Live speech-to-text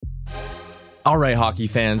All right, hockey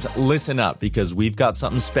fans, listen up because we've got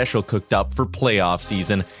something special cooked up for playoff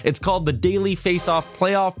season. It's called the Daily Face-Off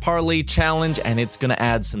Playoff Parlay Challenge, and it's going to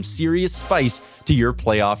add some serious spice to your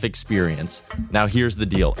playoff experience. Now, here's the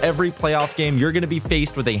deal. Every playoff game, you're going to be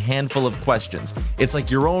faced with a handful of questions. It's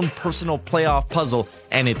like your own personal playoff puzzle,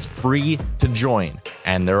 and it's free to join.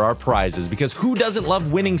 And there are prizes, because who doesn't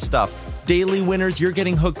love winning stuff? Daily winners, you're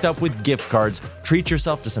getting hooked up with gift cards. Treat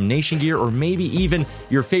yourself to some Nation gear or maybe even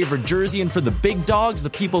your favorite jersey. And for the big dogs, the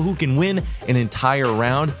people who can win an entire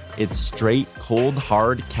round, it's straight, cold,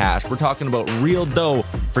 hard cash. We're talking about real dough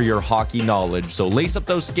for your hockey knowledge. So lace up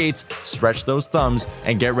those skates, stretch those thumbs,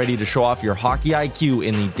 and get ready to show off your hockey IQ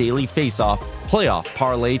in the Daily Face-Off Playoff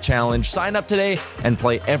Parlay Challenge. Sign up today and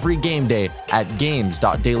play every game day at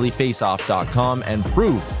games.dailyfaceoff.com and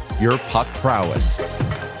prove your puck prowess.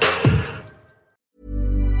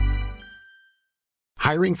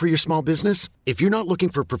 Hiring for your small business? If you're not looking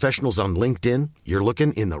for professionals on LinkedIn, you're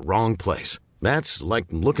looking in the wrong place. That's like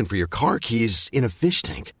looking for your car keys in a fish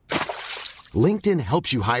tank. LinkedIn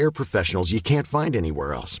helps you hire professionals you can't find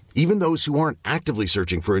anywhere else, even those who aren't actively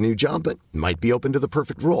searching for a new job but might be open to the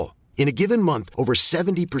perfect role. In a given month, over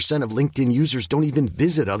 70% of LinkedIn users don't even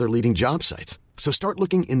visit other leading job sites. So start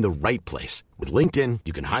looking in the right place. With LinkedIn,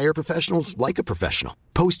 you can hire professionals like a professional.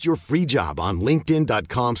 Post your free job on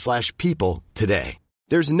linkedin.com/people today.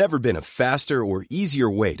 There's never been a faster or easier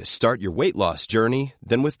way to start your weight loss journey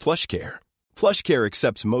than with PlushCare. PlushCare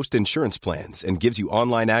accepts most insurance plans and gives you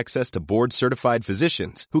online access to board-certified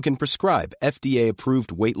physicians who can prescribe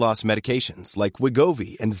FDA-approved weight loss medications like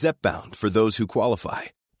Wegovy and Zepbound for those who qualify.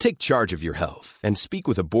 Take charge of your health and speak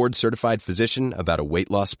with a board-certified physician about a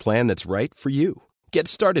weight loss plan that's right for you. Get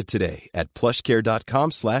started today at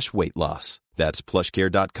plushcare.com/weight loss. That's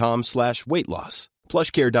plushcare.com/weight loss.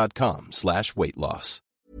 plushcare.com/weight loss.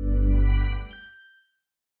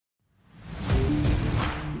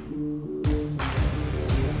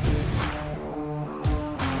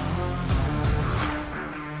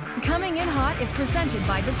 Coming in Hot is presented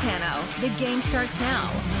by Betano. The game starts now.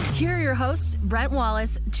 Here are your hosts, Brent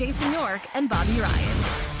Wallace, Jason York, and Bobby Ryan.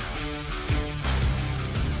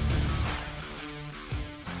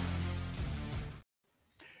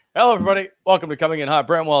 Hello, everybody. Welcome to Coming in Hot.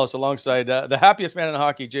 Brent Wallace alongside the happiest man in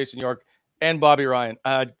hockey, Jason York, and Bobby Ryan.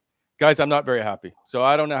 Guys, I'm not very happy, so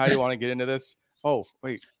I don't know how you want to get into this. Oh,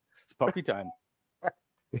 wait. It's puppy time.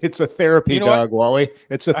 It's a therapy dog, Wally.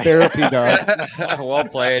 It's a therapy dog. Well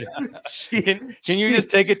played. Can you just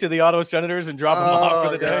take it to the Ottawa Senators and drop them off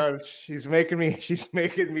for the day? She's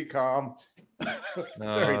making me calm.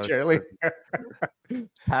 Sorry, Charlie.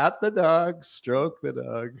 Pat the dog, stroke the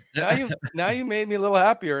dog. Now you made me a little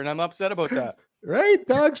happier, and I'm upset about that. Right?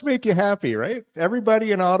 Dogs make you happy, right?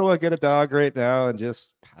 Everybody in Ottawa get a dog right now and just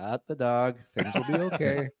pat the dog. Things will be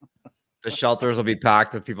okay. The shelters will be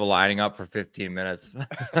packed with people lining up for 15 minutes.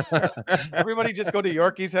 Everybody just go to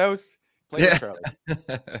Yorkie's house. Play with Charlie.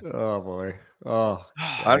 Oh, boy. Oh,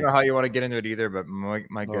 I don't know how you want to get into it either, but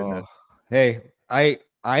my goodness. Hey,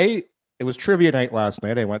 it was trivia night last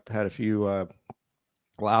night. I had a few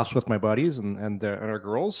laughs with my buddies and our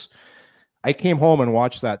girls. I came home and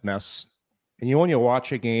watched that mess. And when you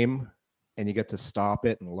watch a game and you get to stop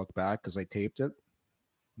it and look back because I taped it.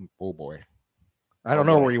 Oh boy, I don't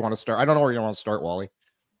know where you want to start. I don't know where you want to start, Wally.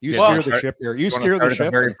 You steer the ship there. You steer the ship.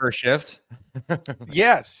 The very first shift.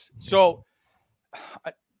 Yes. So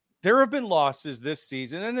there have been losses this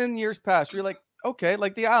season, and in years past, you're like, okay,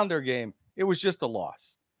 like the Islander game, it was just a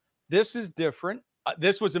loss. This is different.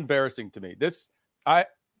 This was embarrassing to me. I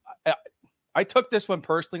took this one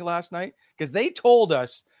personally last night because they told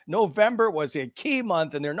us November was a key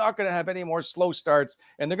month and they're not going to have any more slow starts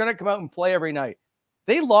and they're going to come out and play every night.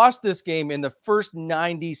 They lost this game in the first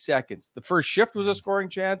 90 seconds. The first shift was a scoring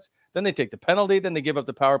chance. Then they take the penalty. Then they give up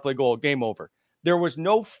the power play goal. Game over. There was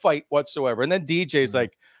no fight whatsoever. And then DJ's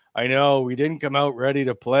like, I know we didn't come out ready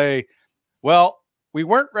to play. Well, we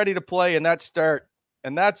weren't ready to play in that start.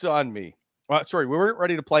 And that's on me. Well, sorry, we weren't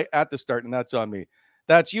ready to play at the start, and that's on me.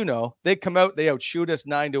 That's, they come out, they outshoot us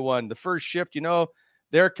 9-1. The first shift,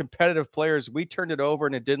 they're competitive players. We turned it over,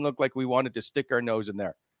 and it didn't look like we wanted to stick our nose in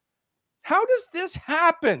there. How does this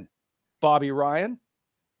happen, Bobby Ryan?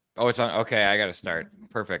 Oh, it's on. Okay, I got to start.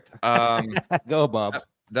 Perfect. Go, Bob.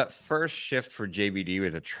 That first shift for JBD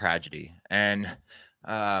was a tragedy. And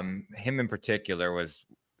him in particular was,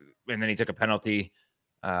 and then he took a penalty.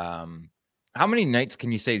 How many nights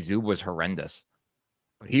can you say Zub was horrendous?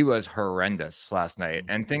 But he was horrendous last night.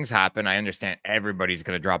 And things happen. I understand everybody's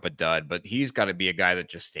going to drop a dud, but he's got to be a guy that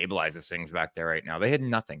just stabilizes things back there right now. They had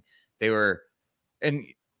nothing. And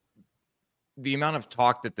the amount of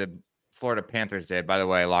talk that the Florida Panthers did. By the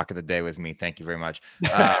way, lock of the day was me. Thank you very much.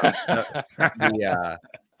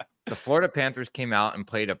 The Florida Panthers came out and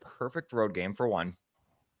played a perfect road game for one.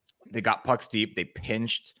 They got pucks deep. They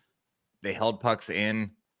pinched. They held pucks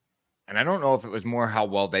in. And I don't know if it was more how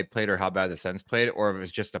well they played or how bad the Sens played, or if it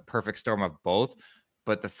was just a perfect storm of both.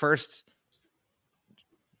 But the first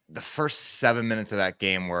 7 minutes of that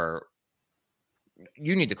game were,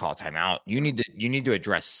 you need to call timeout. You need to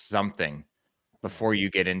address something before you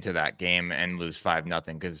get into that game and lose 5-0.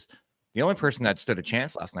 Because the only person that stood a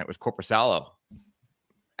chance last night was Korpisalo.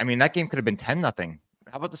 I mean, that game could have been 10-0.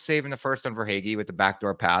 How about the save in the first on Verhaeghe with the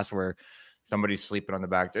backdoor pass where somebody's sleeping on the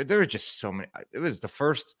back? There were just so many. It was the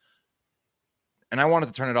first, and I wanted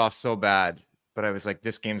to turn it off so bad, but I was like,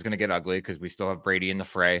 this game's going to get ugly because we still have Brady in the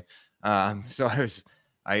fray. So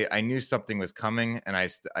I knew something was coming, and I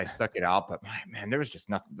stuck it out. But man, there was just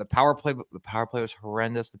nothing. The power play was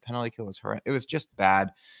horrendous. The penalty kill was horrendous. It was just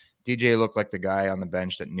bad. DJ looked like the guy on the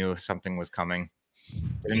bench that knew something was coming.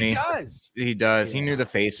 He does. Yeah. He knew the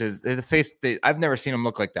faces. I've never seen him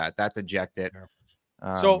look like that. That dejected.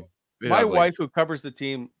 So my wife, who covers the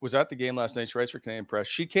team, was at the game last night. She writes for Canadian Press.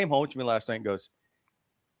 She came home to me last night and goes,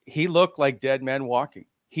 "He looked like dead man walking."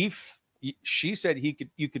 She said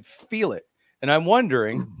you could feel it. And I'm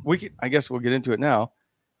wondering, I guess we'll get into it now.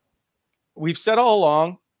 We've said all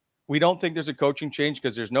along, we don't think there's a coaching change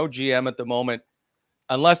because there's no GM at the moment,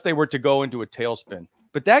 unless they were to go into a tailspin.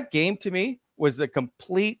 But that game to me was the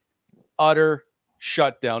complete, utter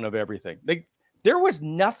shutdown of everything. There was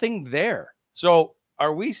nothing there. So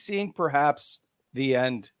are we seeing perhaps the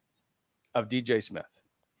end of DJ Smith?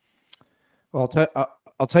 Well,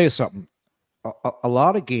 I'll tell you something. A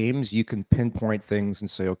lot of games you can pinpoint things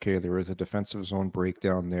and say, okay, there was a defensive zone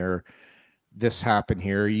breakdown there. This happened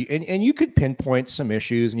here. And you could pinpoint some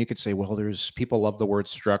issues, and you could say, well, there's people love the word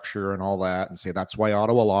structure and all that, and say that's why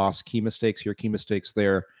Ottawa lost. Key mistakes here, key mistakes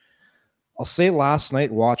there. I'll say last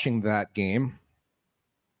night watching that game,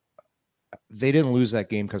 they didn't lose that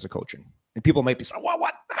game because of coaching. And people might be saying,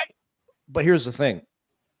 what? But here's the thing.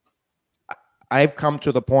 I've come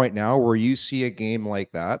to the point now where you see a game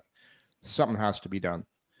like that, something has to be done.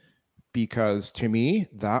 Because to me,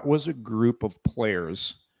 that was a group of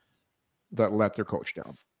players that let their coach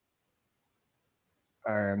down.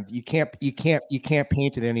 And you can't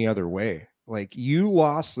paint it any other way. Like, you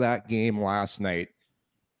lost that game last night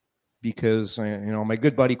because my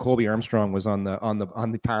good buddy Colby Armstrong was on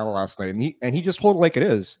the panel last night, and he just told it like it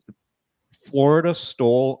is. Florida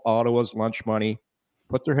stole Ottawa's lunch money,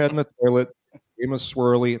 put their head in the toilet, gave them a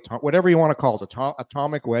swirly, whatever you want to call it,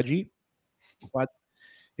 atomic wedgie. But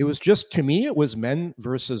it was just, to me, it was men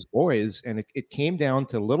versus boys, and it came down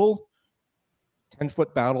to little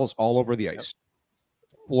 10-foot battles all over the ice.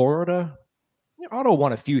 Florida, Ottawa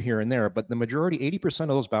won a few here and there, but the majority, 80% of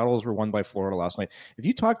those battles were won by Florida last night. If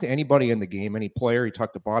you talk to anybody in the game, any player, you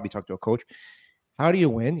talk to Bob, you talk to a coach, how do you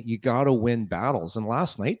win? You got to win battles. And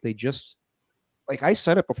last night, they just, like I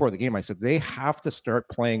said it before the game, I said they have to start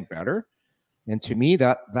playing better. And to me,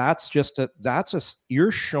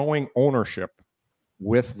 you're showing ownership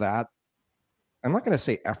with that. I'm not going to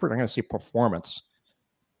say effort. I'm going to say performance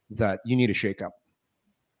that you need to shake up.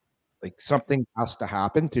 Like, something has to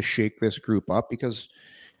happen to shake this group up, because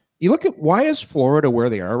you look at why is Florida where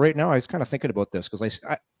they are right now. I was kind of thinking about this because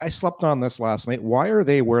I slept on this last night. Why are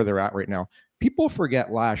they where they're at right now? People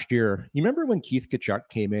forget last year. You remember when Keith Tkachuk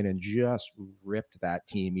came in and just ripped that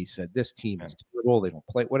team? He said, this team is terrible. They don't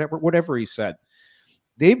play, whatever he said.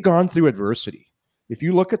 They've gone through adversity. If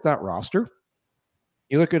you look at that roster,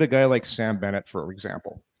 you look at a guy like Sam Bennett, for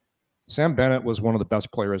example. Sam Bennett was one of the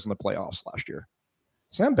best players in the playoffs last year.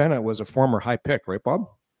 Sam Bennett was a former high pick, right, Bob?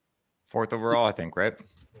 4th overall, I think, right?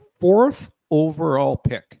 4th overall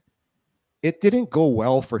pick. It didn't go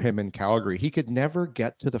well for him in Calgary. He could never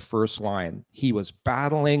get to the first line. He was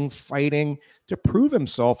battling, fighting to prove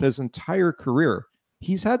himself his entire career.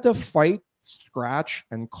 He's had to fight, scratch,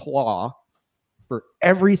 and claw for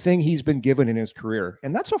everything he's been given in his career.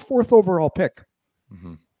 And that's a 4th overall pick.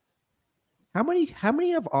 Mm-hmm. How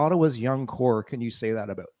many of Ottawa's young core can you say that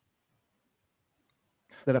about?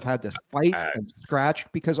 That have had to fight and scratch,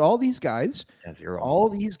 because all these guys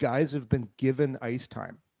have been given ice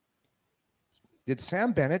time. Did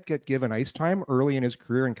Sam Bennett get given ice time early in his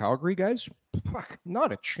career in Calgary, guys?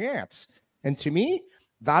 Not a chance. And to me,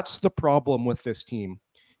 that's the problem with this team.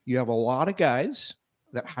 You have a lot of guys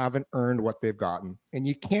that haven't earned what they've gotten, and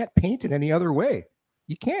you can't paint it any other way.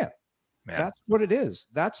 You can't. Man. That's what it is.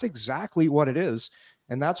 That's exactly what it is.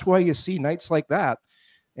 And that's why you see nights like that.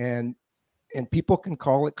 And people can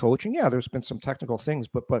call it coaching. Yeah, there's been some technical things,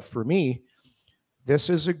 but for me, this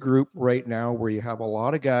is a group right now where you have a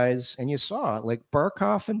lot of guys, and you saw like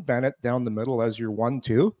Barkov and Bennett down the middle as your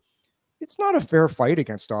 1-2. It's not a fair fight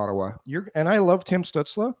against Ottawa. And I love Tim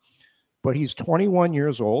Stützle, but he's 21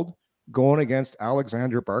 years old going against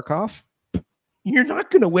Alexander Barkov. You're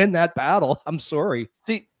not going to win that battle. I'm sorry.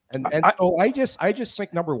 See, so I just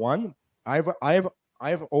think, number one, I've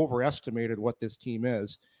overestimated what this team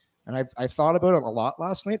is, and I thought about it a lot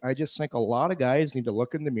last night. I just think a lot of guys need to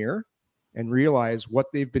look in the mirror and realize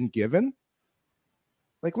what they've been given.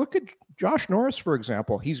 Like, look at Josh Norris, for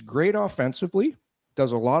example. He's great offensively,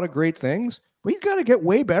 does a lot of great things, but he's got to get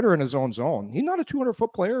way better in his own zone. He's not a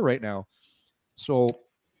 200-foot player right now. So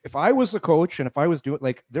if I was the coach and if I was doing,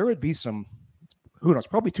 like, there would be some, who knows,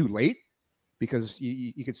 probably too late because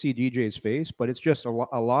you could see DJ's face, but it's just a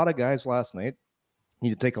lot of guys last night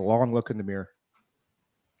need to take a long look in the mirror.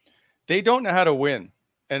 They don't know how to win.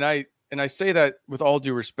 And I say that with all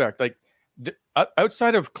due respect. Like,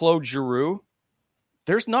 outside of Claude Giroux,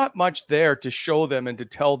 there's not much there to show them and to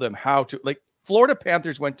tell them how to. Like, Florida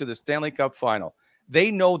Panthers went to the Stanley Cup final.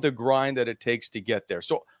 They know the grind that it takes to get there.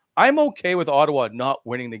 So I'm okay with Ottawa not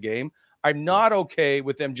winning the game. I'm not okay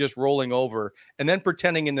with them just rolling over and then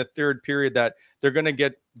pretending in the third period that they're going to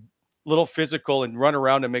get little physical and run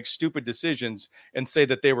around and make stupid decisions and say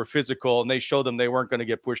that they were physical and they showed them they weren't going to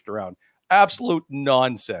get pushed around. Absolute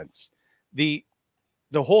nonsense. The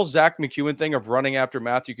whole Zach McEwen thing of running after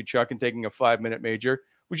Matthew Tkachuk and taking a 5-minute major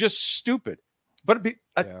was just stupid. But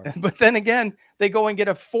then again, they go and get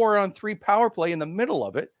a 4-on-3 power play in the middle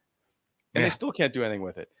of it, and they still can't do anything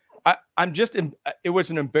with it. It was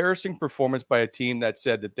an embarrassing performance by a team that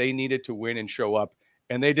said that they needed to win and show up,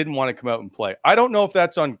 and they didn't want to come out and play. I don't know if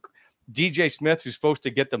that's on DJ Smith, who's supposed to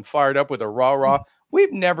get them fired up with a rah-rah.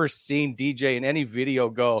 We've never seen DJ in any video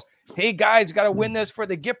go, hey, guys, got to win this for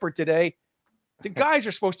the Gipper today. The guys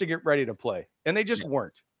are supposed to get ready to play, and they just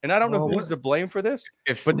weren't. And I don't know who's to blame for this,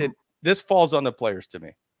 this falls on the players to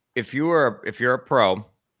me. If you're a pro,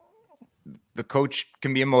 the coach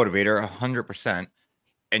can be a motivator 100%.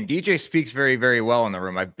 And DJ speaks very, very well in the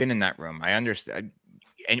room. I've been in that room. I understand.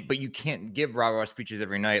 But you can't give rah-rah speeches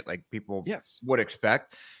every night like people would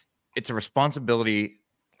expect. It's a responsibility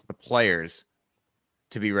to the players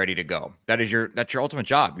to be ready to go. That's your ultimate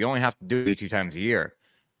job. You only have to do it 82 times a year.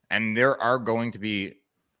 And there are going to be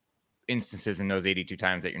instances in those 82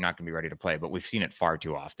 times that you're not going to be ready to play, but we've seen it far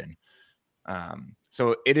too often.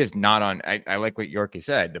 So it is not on. I like what Yorkie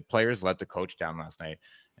said. The players let the coach down last night.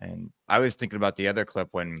 And I was thinking about the other clip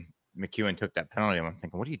when McEwen took that penalty. I'm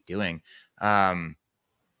thinking, what are you doing?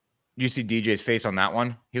 You see DJ's face on that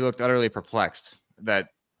one. He looked utterly perplexed that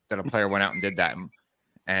a player went out and did that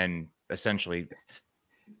and essentially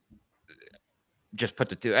just put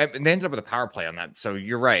the two. And they ended up with a power play on that. So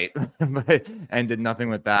you're right. And did nothing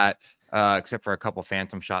with that except for a couple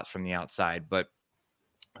phantom shots from the outside. But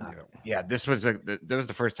this was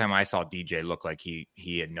the first time I saw DJ look like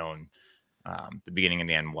he had known the beginning and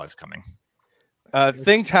the end was coming.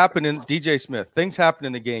 Things happen in DJ Smith. Things happen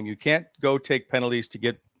in the game. You can't go take penalties to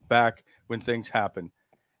get back when things happen.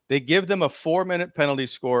 They give them a 4-minute penalty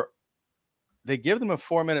score.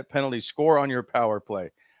 On your power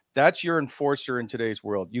play. That's your enforcer in today's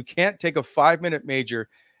world. You can't take a 5-minute major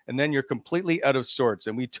and then you're completely out of sorts.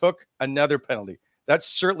 And we took another penalty. That's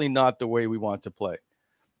certainly not the way we want to play.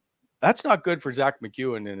 That's not good for Zach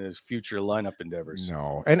McEwen in his future lineup endeavors.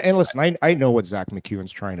 No. And listen, I know what Zach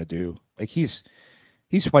McEwen's trying to do. Like he's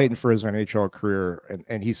fighting for his NHL career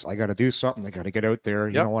and I got to do something. I got to get out there.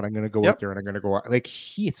 You know what? I'm going to go out there and I'm going to go out. Like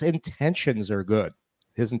his intentions are good.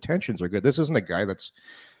 His intentions are good. This isn't a guy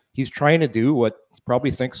he's trying to do what he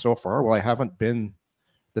probably thinks so far. Well, I haven't been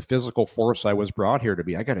the physical force I was brought here to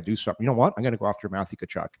be. I got to do something. You know what? I'm going to go after Matthew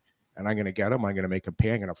Tkachuk and I'm going to get him. I'm going to make him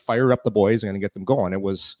pay. I'm going to fire up the boys. I'm going to get them going.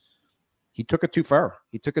 He took it too far.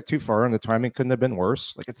 And the timing couldn't have been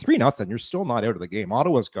worse. Like at 3-0, you're still not out of the game.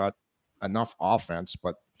 Ottawa's got enough offense,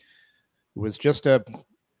 but it was just a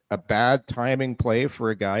bad timing play for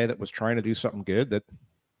a guy that was trying to do something good that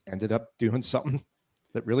ended up doing something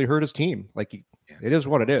that really hurt his team. Like it is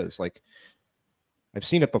what it is. Like I've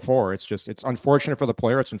seen it before. It's unfortunate for the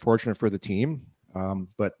player. It's unfortunate for the team.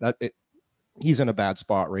 But he's in a bad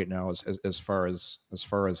spot right now as far as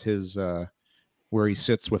his where he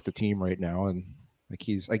sits with the team right now. And like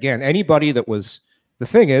he's again, anybody that was the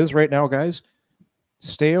thing is right now, guys,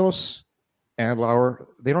 Staios and Lauer,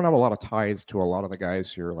 they don't have a lot of ties to a lot of the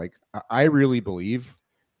guys here. Like I really believe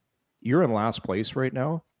you're in last place right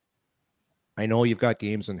now. I know you've got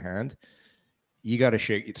games in hand. You got to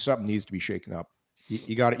shake. Something needs to be shaken up.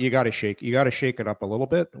 You got to shake it up a little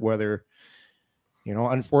bit. Whether,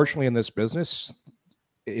 unfortunately in this business,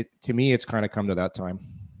 to me, it's kind of come to that time.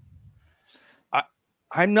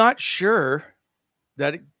 I'm not sure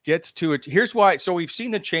that it gets to it. Here's why. So we've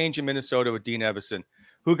seen the change in Minnesota with Dean Evison,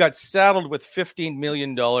 who got saddled with $15 million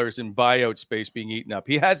in buyout space being eaten up.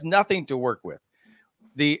 He has nothing to work with.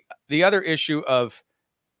 The other issue of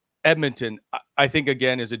Edmonton, I think,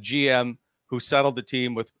 again, is a GM who settled the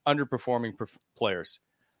team with underperforming players.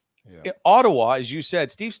 Yeah. In Ottawa, as you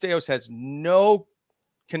said, Steve Staios has no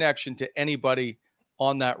connection to anybody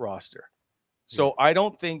on that roster. So I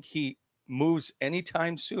don't think he moves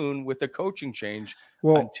anytime soon with the coaching change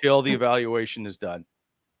until the evaluation is done.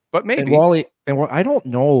 But maybe. I don't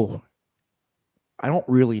know. I don't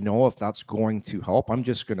really know if that's going to help. I'm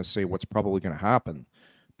just going to say what's probably going to happen.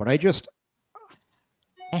 But I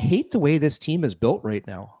hate the way this team is built right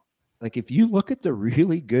now. Like, if you look at the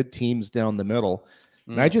really good teams down the middle,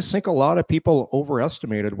 and I just think a lot of people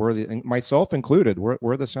overestimated myself included,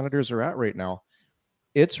 where the Senators are at right now.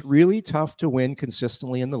 It's really tough to win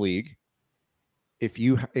consistently in the league. If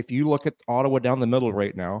you look at Ottawa down the middle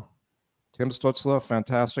right now, Tim Stützle,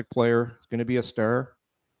 fantastic player, going to be a star,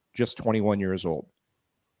 just 21 years old.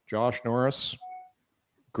 Josh Norris,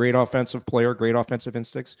 great offensive player, great offensive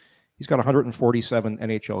instincts. He's got 147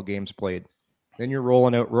 NHL games played. Then you're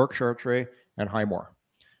rolling out Rourke Chartre and Highmore.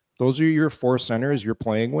 Those are your four centers you're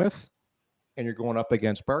playing with, and you're going up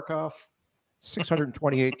against Barkov,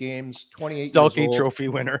 628 games, 28 Selke Trophy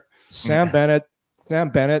winner. Sam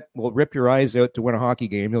Bennett will rip your eyes out to win a hockey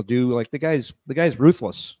game. He'll do, like, the guy's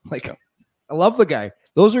ruthless. Like, I love the guy.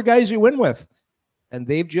 Those are guys you win with. And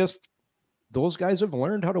those guys have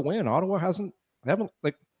learned how to win. Ottawa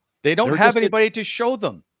they don't have anybody to show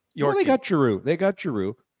them. They got Giroux.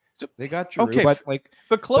 Okay,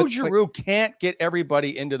 but Claude Giroux can't get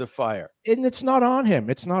everybody into the fire. And it's not on him.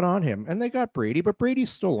 And they got Brady, but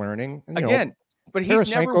Brady's still learning. But he's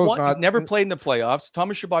never played in the playoffs.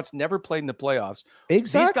 Thomas Chabot's never played in the playoffs.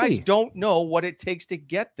 Exactly. These guys don't know what it takes to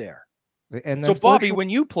get there. And so, Bobby,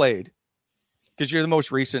 when you played, because you're the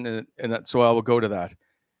most recent, and so I will go to that,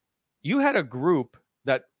 you had a group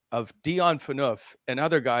of Dion Phaneuf and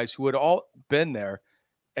other guys who had all been there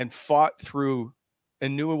and fought through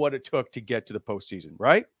and knew what it took to get to the postseason,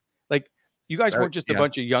 right? Like, you guys weren't just a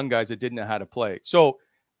bunch of young guys that didn't know how to play. So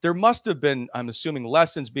there must have been, I'm assuming,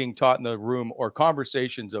 lessons being taught in the room or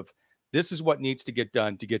conversations of this is what needs to get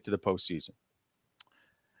done to get to the postseason.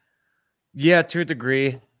 Yeah, to a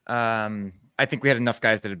degree. I think we had enough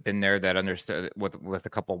guys that had been there that understood with a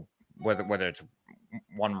couple, whether it's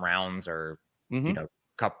one rounds or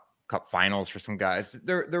cup finals for some guys.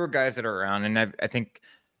 There were guys that are around, and I think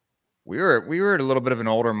we were a little bit of an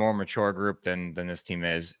older, more mature group than this team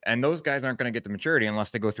is, and those guys aren't going to get the maturity unless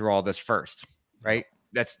they go through all this first, right?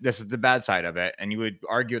 This is the bad side of it, and you would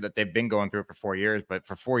argue that they've been going through it for 4 years, but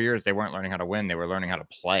for 4 years they weren't learning how to win; they were learning how to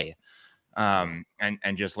play, and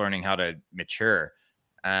just learning how to mature.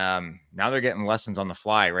 Now they're getting lessons on the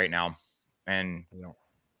fly right now, and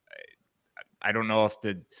I don't know if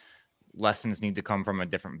the lessons need to come from a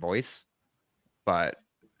different voice, but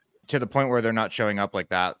to the point where they're not showing up like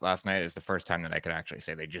that last night is the first time that I could actually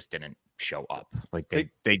say they just didn't show up. Like they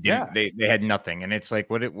didn't, they had nothing. And it's like,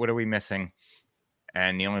 what are we missing?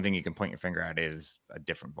 And the only thing you can point your finger at is a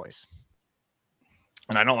different voice.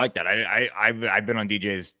 And I don't like that. I've been on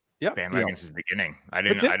DJ's bandwagon since the beginning.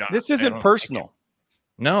 This isn't personal.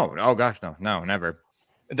 No. Oh gosh, no, never.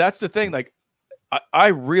 That's the thing. Like, I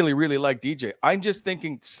really, really like DJ. I'm just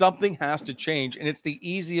thinking something has to change, and it's the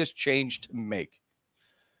easiest change to make.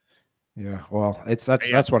 Yeah, well, that's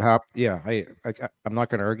what happened. Yeah, I'm not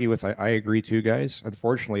going to argue with. I agree too, guys.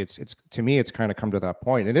 Unfortunately, it's to me, it's kind of come to that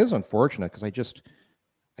point. It is unfortunate because I just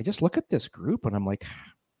look at this group and I'm like,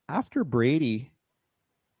 after Brady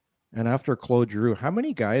and after Claude Giroux, how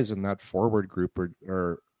many guys in that forward group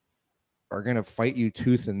are going to fight you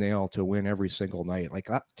tooth and nail to win every single night? Like,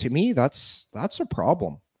 that, to me, that's a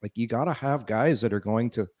problem. Like, you got to have guys that are going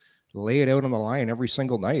to lay it out on the line every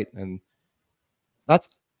single night. And that's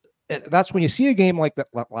when you see a game like that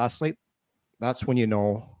last night, that's when you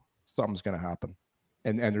know something's going to happen.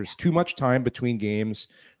 And there's too much time between games.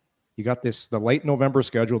 You got the late November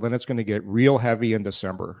schedule, then it's going to get real heavy in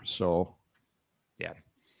December. So, yeah.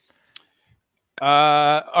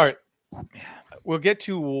 All right. We'll get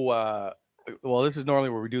to this is normally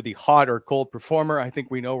where we do the hot or cold performer. I think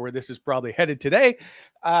we know where this is probably headed today.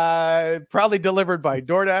 Probably delivered by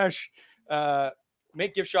DoorDash.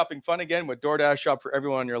 Make gift shopping fun again with DoorDash. Shop for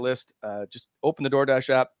everyone on your list. Just open the DoorDash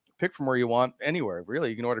app, pick from where you want, anywhere, really.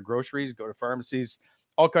 You can order groceries, go to pharmacies,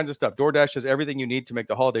 All kinds of stuff. DoorDash has everything you need to make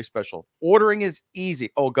the holiday special. Ordering is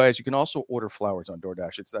easy. Oh, guys, you can also order flowers on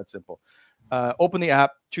DoorDash. It's that simple. Open the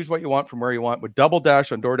app, choose what you want from where you want. With Double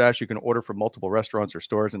Dash on DoorDash, you can order from multiple restaurants or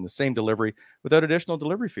stores in the same delivery without additional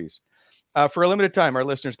delivery fees. For a limited time, our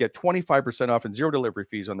listeners get 25% off and 0 delivery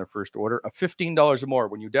fees on their first order of $15 or more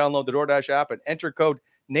when you download the DoorDash app and enter code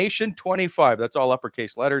NATION25. That's all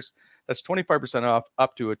uppercase letters. That's 25% off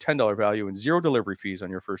up to a $10 value and 0 delivery fees on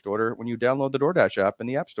your first order when you download the DoorDash app in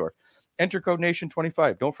the App Store. Enter code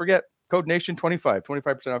NATION25. Don't forget, code NATION25.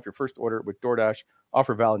 25% off your first order with DoorDash.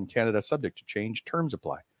 Offer valid in Canada, subject to change. Terms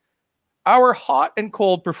apply. Our hot and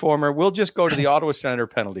cold performer will just go to the Ottawa Senator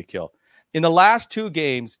penalty kill. In the last 2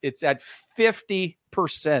 games, it's at 50%.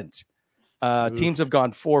 Teams have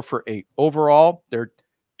gone 4 for 8. Overall, they're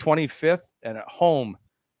 25th, and at home,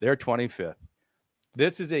 they're 25th.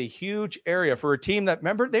 This is a huge area for a team that,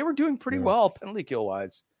 remember, they were doing pretty well penalty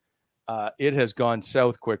kill-wise. It has gone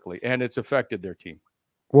south quickly, and it's affected their team.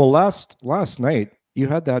 Well, last night, you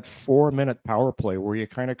had that 4-minute power play where you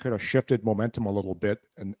kind of could have shifted momentum a little bit.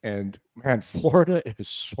 And man, Florida is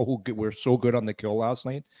so good. We're so good on the kill last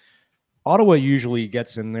night. Ottawa usually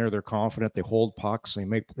gets in there. They're confident. They hold pucks.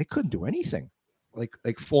 They couldn't do anything.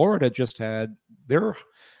 Like Florida just had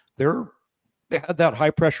they had that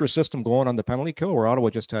high pressure system going on the penalty kill where Ottawa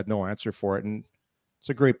just had no answer for it. And it's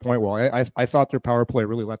a great point. Well, I thought their power play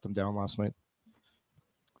really let them down last night.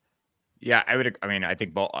 Yeah, I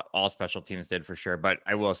think all special teams did for sure. But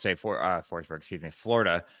I will say Florida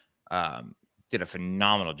did a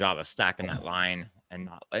phenomenal job of stacking that line and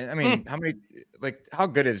not. I mean, how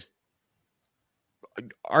good is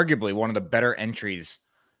arguably one of the better entries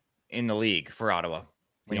in the league for Ottawa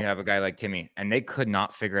when you have a guy like Timmy, and they could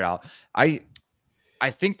not figure it out. I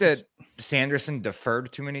think that Sanderson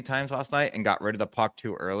deferred too many times last night and got rid of the puck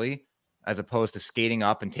too early, as opposed to skating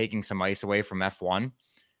up and taking some ice away from F1.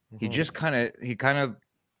 He just kind of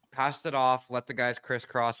passed it off, let the guys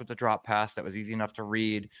crisscross with the drop pass that was easy enough to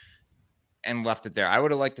read, and left it there. I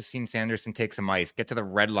would have liked to seen Sanderson take some ice, get to the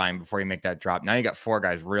red line before you make that drop. Now you got 4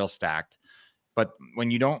 guys real stacked. But when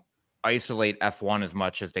you don't isolate F1 as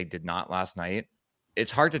much as they did not last night, it's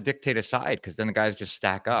hard to dictate a side because then the guys just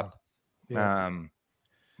stack up. Yeah.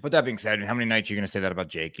 But that being said, how many nights are you going to say that about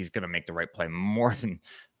Jake? He's going to make the right play more than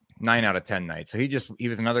 9 out of 10 nights. So he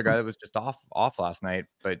was another guy that was just off last night.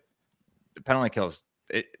 But the penalty kills,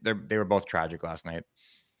 they were both tragic last night.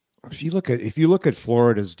 If you look at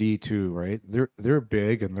Florida's D2, right? They're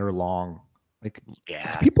big and they're long.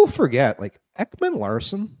 People forget,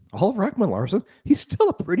 Oliver Ekman-Larsson, he's still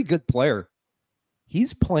a pretty good player.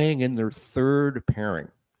 He's playing in their third pairing.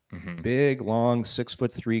 Big, long,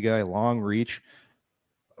 6'3" guy, long reach.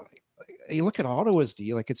 You look at Ottawa's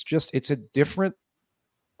D, it's a different.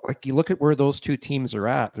 You look at where those 2 teams are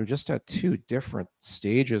at. They're just at 2 different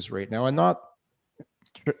stages right now, and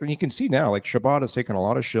you can see now, Shabbat has taken a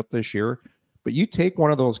lot of shit this year, but you take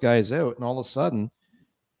one of those guys out, and all of a sudden,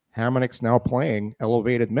 Hamonic's now playing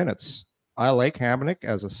elevated minutes. I like Hamonic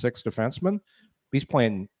as a 6th defenseman. He's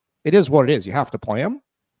playing. It is what it is. You have to play him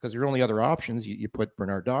because your only other options. You put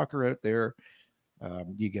Bernard Docker out there.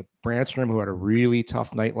 You get Brandstrom, who had a really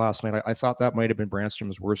tough night last night. I thought that might have been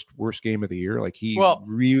Brandstrom's worst game of the year.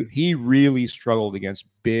 He really struggled against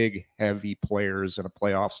big, heavy players in a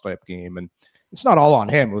playoffs type game, and it's not all on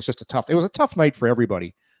him. It was a tough night for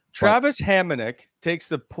everybody. Travis Hamonic takes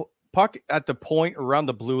the puck at the point around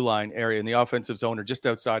the blue line area in the offensive zone or just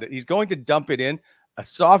outside it. He's going to dump it in, a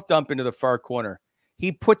soft dump into the far corner.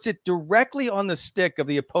 He puts it directly on the stick of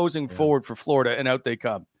the opposing forward for Florida, and out they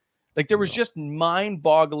come. There was just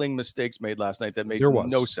mind-boggling mistakes made last night that made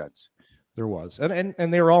no sense. There was, and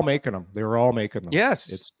they were all making them.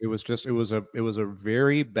 Yes, it was a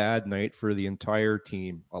very bad night for the entire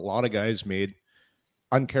team. A lot of guys made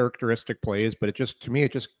uncharacteristic plays, but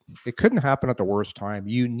it couldn't happen at the worst time.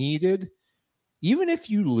 You needed, even if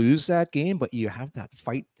you lose that game, but you have that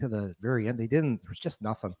fight to the very end. They didn't. There was just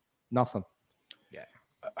nothing.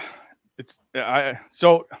 Yeah,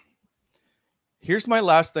 so here's my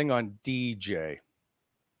last thing on DJ.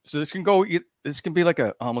 So this can be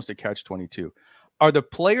almost a catch-22. Are the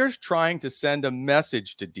players trying to send a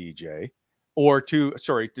message to DJ or to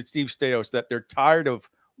Steve Staios that they're tired of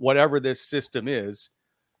whatever this system is,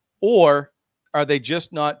 or are they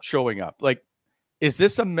just not showing up? Is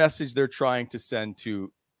this a message they're trying to send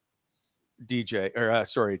to DJ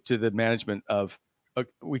to the management of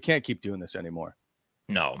we can't keep doing this anymore?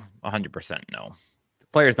 No, 100% no. The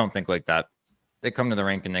players don't think like that. They come to the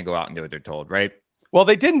rink and they go out and do what they're told, right? Well,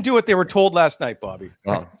 they didn't do what they were told last night, Bobby.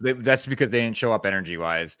 Well, that's because they didn't show up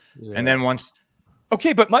energy-wise. Yeah. And then once...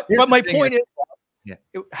 Okay, but my point is, Yeah.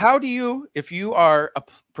 How do you, if you are a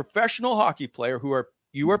professional hockey player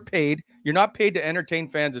you are paid, you're not paid to entertain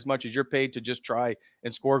fans as much as you're paid to just try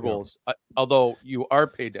and score goals, although you are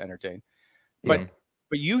paid to entertain. But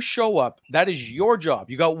you show up, that is your job.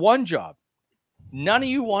 You got one job. None of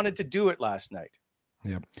you wanted to do it last night.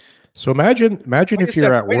 Yeah. So imagine if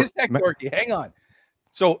you're at work. Wait a sec, Dorky, hang on.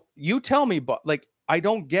 So you tell me, but like, I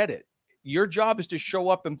don't get it. Your job is to show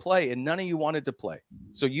up and play, and none of you wanted to play.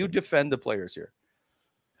 So you defend the players here.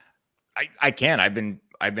 I can. I've been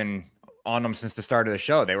on them since the start of the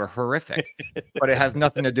show. They were horrific, but it has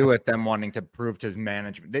nothing to do with them wanting to prove to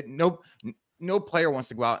management. No player wants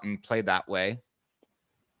to go out and play that way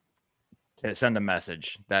to send a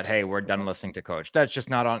message that, hey, we're done listening to coach. That's just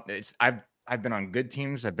not on. I've been on good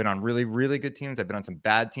teams. I've been on really, really good teams. I've been on some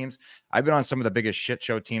bad teams. I've been on some of the biggest shit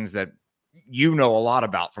show teams that you know a lot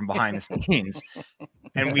about from behind the scenes.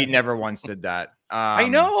 And we never once did that. I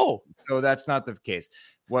know. So that's not the case.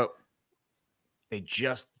 What they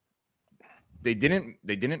didn't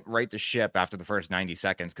right the ship after the first 90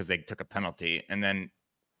 seconds because they took a penalty. And then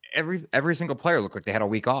every single player looked like they had a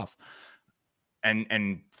week off.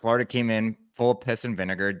 And Florida came in full of piss and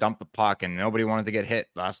vinegar, dumped the puck, and nobody wanted to get hit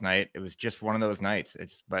last night. It was just one of those nights.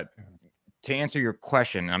 But to answer your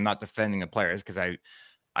question, I'm not defending the players because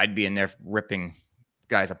I'd be in there ripping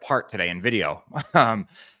guys apart today in video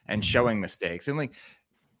and showing mistakes. And like,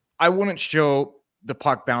 I wouldn't show the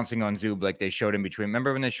puck bouncing on Zub like they showed in between.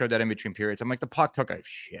 Remember when they showed that in between periods? I'm like, the puck took a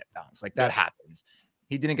shit bounce. Like that happens.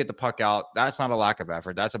 He didn't get the puck out. That's not a lack of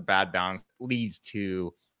effort. That's a bad bounce. Leads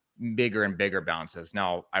to bigger and bigger bounces.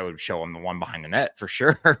 Now I would show him the one behind the net for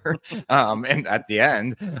sure. And at the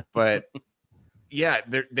end, but yeah,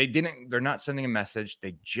 they're not sending a message.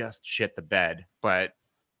 They just shit the bed. But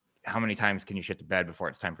how many times can you shit the bed before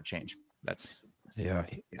it's time for change? Yeah.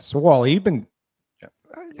 So Wally,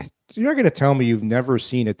 you're not going to tell me you've never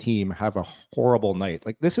seen a team have a horrible night.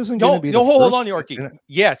 Like this isn't going to be. No, hold on, Yorkie.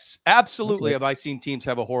 Yes, absolutely. Have I seen teams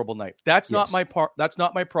have a horrible night? That's not my part. That's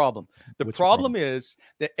not my problem. The problem is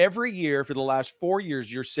that every year for the last 4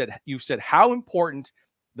 years, you've said how important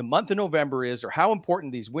the month of November is, or how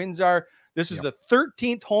important these wins are. This is the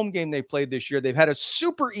 13th home game they played this year. They've had a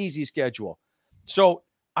super easy schedule. So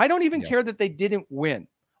I don't even care that they didn't win.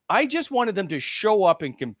 I just wanted them to show up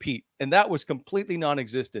and compete, and that was completely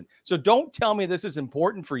non-existent. So don't tell me this is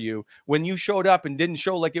important for you when you showed up and didn't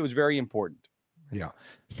show like it was very important. Yeah.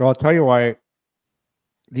 So I'll tell you why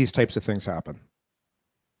these types of things happen.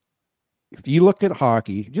 If you look at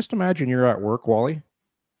hockey, just imagine you're at work, Wally.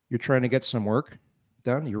 You're trying to get some work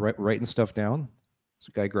done. You're writing stuff down. There's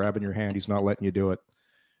a guy grabbing your hand. He's not letting you do it.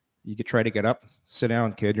 You could try to get up. Sit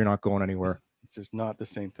down, kid. You're not going anywhere. This is not the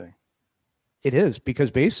same thing. It is,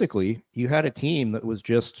 because basically you had a team that was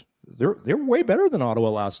just they're way better than Ottawa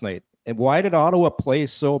last night. And why did Ottawa play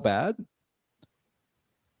so bad?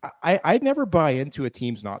 I'd never buy into a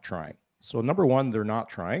team's not trying. So number one, they're not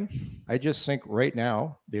trying. I just think right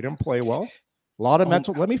now they didn't play well. A lot of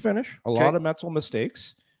mental. Let me finish. A lot of mental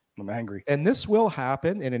mistakes. I'm angry. And this will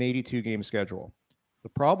happen in an 82 game schedule. The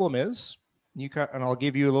problem is and I'll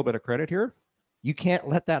give you a little bit of credit here. You can't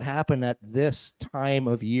let that happen at this time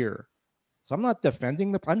of year. So I'm not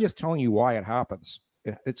defending I'm just telling you why it happens.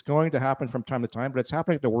 It's going to happen from time to time, but it's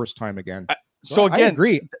happening at the worst time again. So again,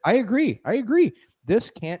 I agree. This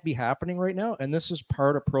can't be happening right now. And this is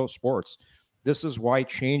part of pro sports. This is why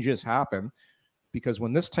changes happen, because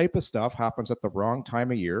when this type of stuff happens at the wrong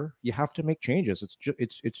time of year, you have to make changes.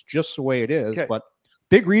 It's just the way it is. Okay. But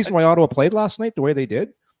big reason why Ottawa played last night the way they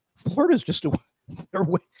did, Florida's just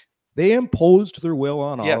they imposed their will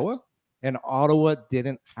on Ottawa. And Ottawa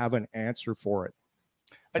didn't have an answer for it.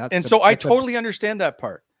 I totally understand that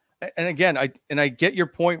part. And again, I get your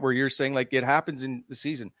point where you're saying like it happens in the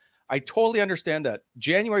season. I totally understand that.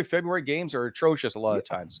 January, February games are atrocious a lot of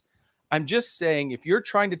times. I'm just saying, if you're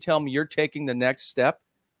trying to tell me you're taking the next step,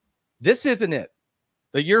 this isn't it.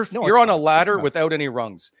 You're on a ladder without any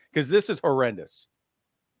rungs, because this is horrendous.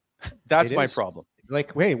 That's my problem.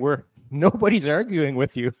 Like, wait, nobody's arguing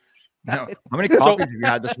with you. No. How many coffees have you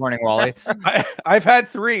had this morning, Wally? I've had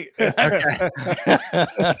 3. And a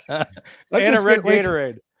red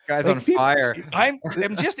Gatorade. Guys on fire. I'm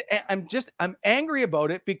angry about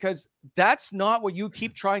it, because that's not what you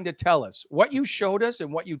keep trying to tell us. What you showed us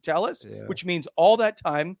and what you tell us, which means all that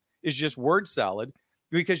time is just word salad,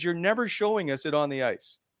 because you're never showing us it on the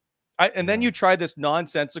ice. And then you try this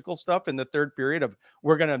nonsensical stuff in the third period of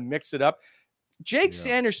we're going to mix it up. Jake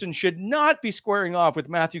Sanderson should not be squaring off with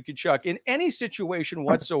Matthew Tkachuk in any situation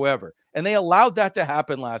whatsoever. And they allowed that to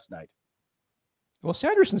happen last night. Well,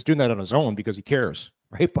 Sanderson's doing that on his own because he cares,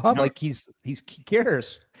 right, Bob? Like he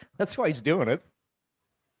cares. That's why he's doing it.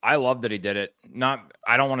 I love that he did it.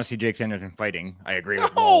 I don't want to see Jake Sanderson fighting. I agree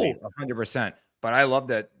with Wally 100%. But I love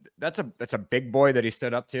that. That's a big boy that he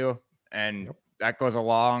stood up to, and that goes a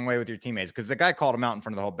long way with your teammates because the guy called him out in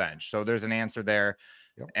front of the whole bench. So there's an answer there,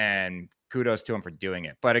 and kudos to him for doing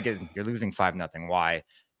it. But again, you're losing 5-0. Why?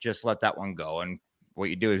 Just let that one go. And what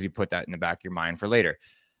you do is you put that in the back of your mind for later.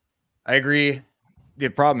 I agree. The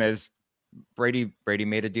problem is Brady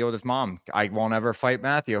made a deal with his mom. I won't ever fight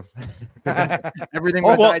Matthew. Everything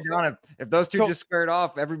would have died down. If those two just squared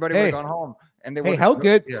off, everybody would have gone home. And they how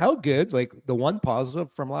good, like the one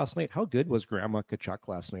positive from last night, how good was Grandma Kachuk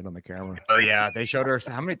last night on the camera? Oh yeah, they showed her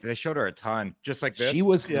they showed her a ton, just like this. She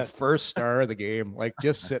was the first star of the game, like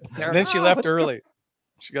just sitting there. And then she left early.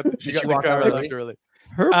 She got the car left early.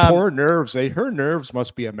 Her poor nerves. Her nerves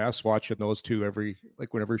must be a mess watching those two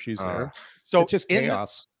whenever she's there. So it's just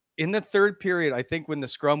chaos. In the third period, I think when the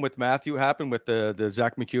scrum with Matthew happened with the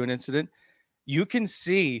Zach McEwen incident, you can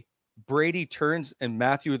see Brady turns and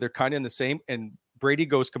Matthew, they're kind of in the same, and Brady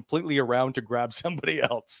goes completely around to grab somebody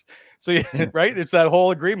else. So, right? It's that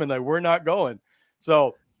whole agreement that we're not going.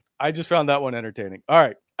 So I just found that one entertaining. All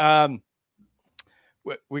right.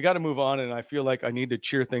 We got to move on, and I feel like I need to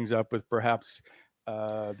cheer things up with perhaps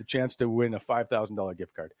the chance to win a $5,000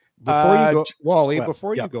 gift card. Before you go, Wally,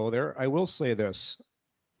 before you go there, I will say this,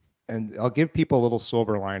 and I'll give people a little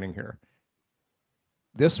silver lining here.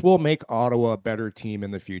 This will make Ottawa a better team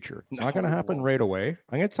in the future. It's not going to happen right away.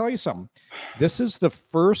 I'm going to tell you something. This is the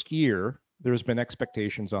first year there's been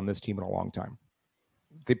expectations on this team in a long time.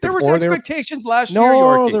 There was expectations last year.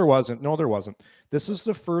 No, there wasn't. No, there wasn't. This is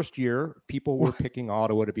the first year people were picking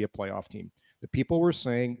Ottawa to be a playoff team. The people were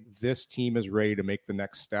saying this team is ready to make the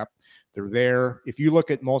next step. They're there. If you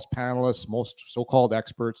look at most panelists, most so-called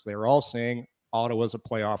experts, they're all saying Ottawa's a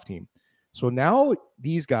playoff team. So now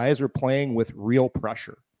these guys are playing with real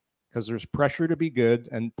pressure because there's pressure to be good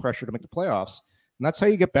and pressure to make the playoffs. And that's how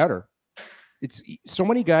you get better. It's so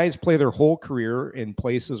many guys play their whole career in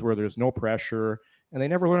places where there's no pressure and they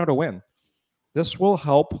never learn how to win. This will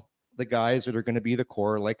help the guys that are going to be the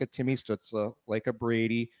core, like a Timmy Stützle, like a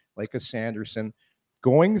Brady, like a Sanderson.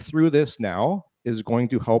 Going through this now is going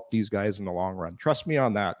to help these guys in the long run. Trust me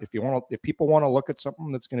on that. If people want to look at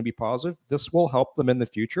something that's going to be positive, this will help them in the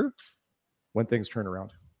future when things turn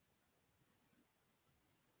around.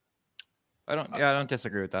 I don't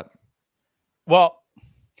disagree with that. Well,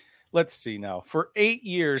 let's see now. For 8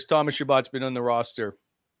 years, Thomas Chabot's been on the roster.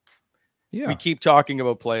 Yeah. We keep talking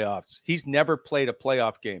about playoffs. He's never played a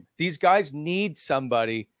playoff game. These guys need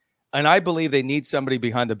somebody, and I believe they need somebody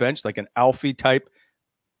behind the bench, like an Alfie type,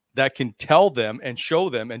 that can tell them and show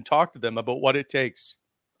them and talk to them about what it takes.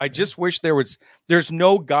 I just wish there's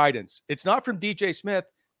no guidance. It's not from DJ Smith.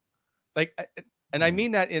 And I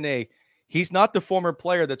mean that he's not the former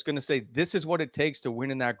player that's going to say, this is what it takes to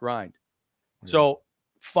win in that grind. Yeah. So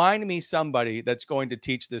find me somebody that's going to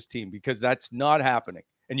teach this team because that's not happening.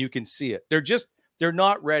 And you can see it. They're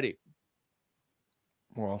not ready.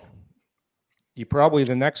 Well,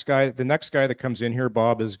 the next guy that comes in here,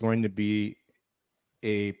 Bob, is going to be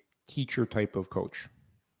a teacher type of coach.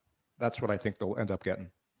 That's what I think they'll end up getting.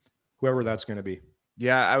 Whoever that's going to be.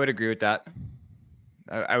 Yeah, I would agree with that.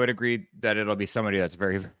 I would agree that it'll be somebody that's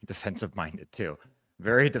very defensive minded too.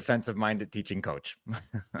 Very defensive minded teaching coach.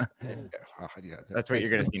 That's what you're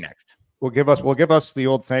going to see next. We'll give us the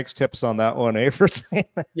old thanks tips on that one, for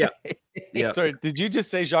Yeah. Sorry, did you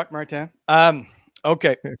just say Jacques Martin?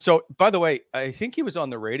 Okay. So by the way, I think he was on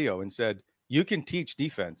the radio and said, you can teach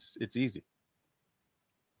defense. It's easy.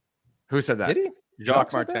 Who said that? Did he?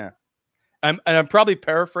 Jacques Martin. I'm probably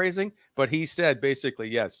paraphrasing, but he said basically,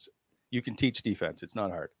 yes, you can teach defense. It's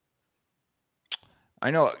not hard.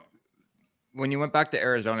 I know when you went back to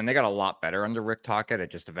Arizona and they got a lot better under Rick Tocchet,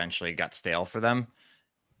 it just eventually got stale for them.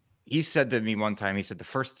 He said to me one time, he said, the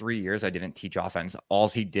first 3 years I didn't teach offense. All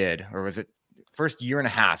he did, or was it first year and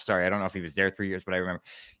a half? Sorry, I don't know if he was there 3 years, but I remember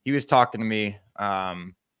he was talking to me out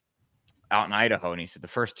in Idaho. And he said the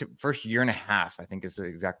first year and a half, I think is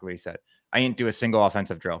exactly what he said. I didn't do a single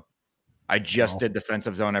offensive drill. I just did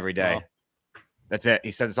defensive zone every day. Wow. That's it.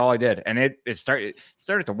 He said that's all I did, and it started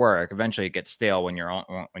to work. Eventually, it gets stale when you're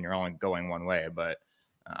only going one way. But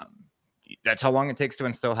that's how long it takes to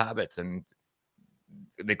instill habits, and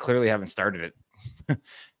they clearly haven't started it.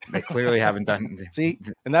 They clearly haven't done. See,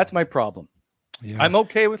 and that's my problem. Yeah. I'm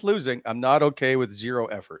okay with losing. I'm not okay with zero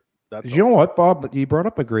effort. That's you know what, Bob? But you brought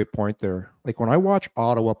up a great point there. Like when I watch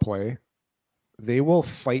Ottawa play, they will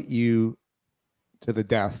fight you to the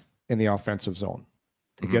death in the offensive zone.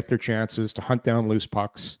 To get their chances, to hunt down loose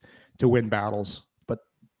pucks, to win battles. But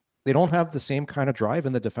they don't have the same kind of drive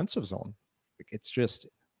in the defensive zone. It's just,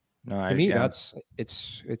 No, To me,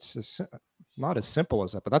 it's not as simple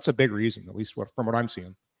as that, but that's a big reason, at least from what I'm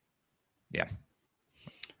seeing. Yeah.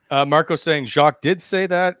 Marco's saying Jacques did say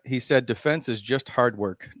that. He said defense is just hard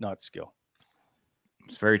work, not skill.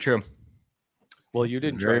 It's very true. Well, you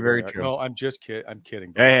didn't Very, try very hard. true. No, I'm just kidding. I'm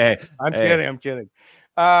kidding. Hey, I'm hey. kidding. I'm kidding.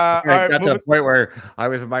 All right, got to a point where I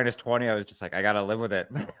was a -20. I was just like, I got to live with it.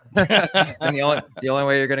 And the only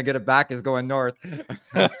way you're going to get it back is going north.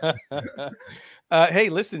 Hey,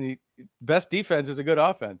 listen, best defense is a good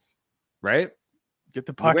offense. Right? Get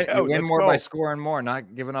the puck out. You win Let's more go. by scoring more,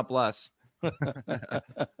 not giving up less. All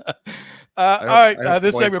right.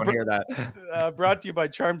 This segment that. brought to you by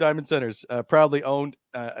Charm Diamond Centers, proudly owned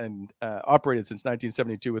and operated since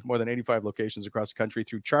 1972 with more than 85 locations across the country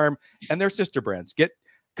through Charm and their sister brands. Get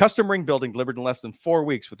custom ring building delivered in less than 4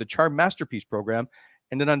 weeks with the Charm Masterpiece program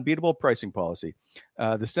and an unbeatable pricing policy.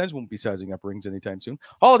 The Sens won't be sizing up rings anytime soon.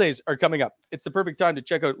 Holidays are coming up. It's the perfect time to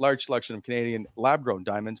check out large selection of Canadian lab-grown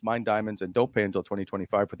diamonds, mine diamonds, and don't pay until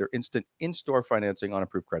 2025 for their instant in-store financing on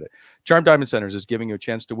approved credit. Charm Diamond Centers is giving you a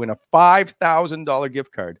chance to win a $5,000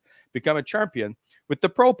 gift card. Become a champion with the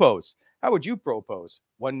Propose. How would you propose?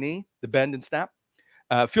 One knee, the bend and snap?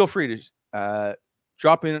 Feel free to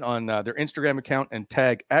drop in on their Instagram account and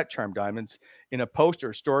tag at Charm Diamonds in a post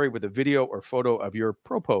or story with a video or photo of your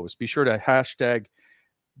propose. Be sure to hashtag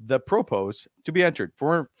the propose to be entered.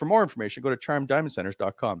 For more information, go to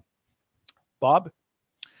charmdiamondcenters.com. Bob?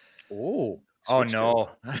 Oh no.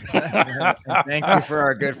 Thank you for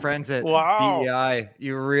our good friends at BEI.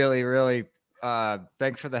 You really, really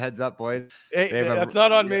thanks for the heads up, boys. Hey, that's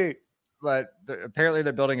not on me. But apparently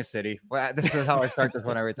they're building a city. Well, this is how I start this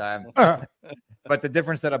one every time. But the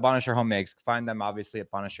difference that a Bonashare home makes, find them obviously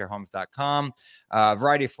at bonasharehomes.com.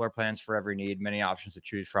 Variety of floor plans for every need, many options to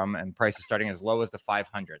choose from, and prices starting as low as the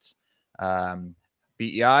 500s.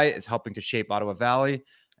 BEI is helping to shape Ottawa Valley,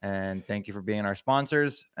 and thank you for being our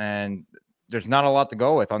sponsors. And there's not a lot to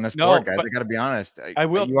go with on this board, guys. I got to be honest. I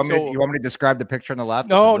will. You want me to describe the picture on the left?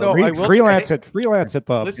 No. I will freelance it,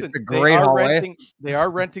 Bob. Listen, it's a great hallway. They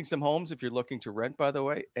are renting some homes if you're looking to rent, by the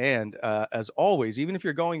way. And as always, even if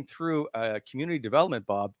you're going through a community development,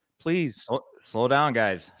 Bob, please slow down,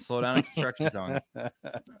 guys. Slow down in construction zone.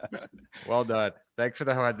 Well done. Thanks for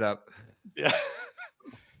the heads up. Yeah.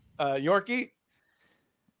 Yorkie.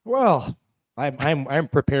 Well, I'm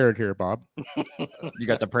prepared here, Bob. You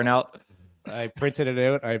got the printout. I printed it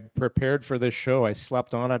out. I prepared for this show. I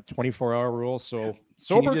slept on a 24-hour rule. So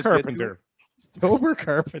Sober Carpenter.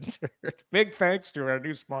 Big thanks to our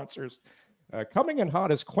new sponsors. Coming in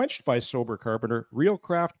hot is Quenched by Sober Carpenter. Real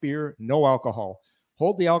craft beer, no alcohol.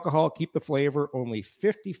 Hold the alcohol, keep the flavor. Only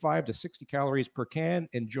 55 to 60 calories per can.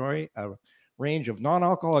 Enjoy a range of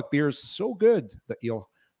non-alcoholic beers so good that you'll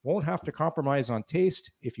won't have to compromise on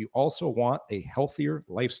taste if you also want a healthier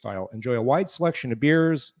lifestyle. Enjoy a wide selection of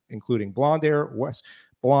beers, including Blonde Ale, West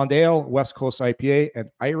Coast IPA, and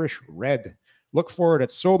Irish Red. Look for it at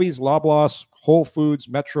Sobeys, Loblaws, Whole Foods,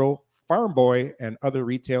 Metro, Farm Boy, and other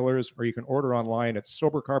retailers, or you can order online at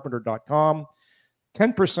sobercarpenter.com.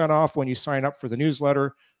 10% off when you sign up for the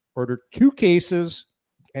newsletter. Order 2 cases,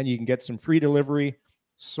 and you can get some free delivery.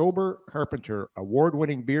 Sober Carpenter,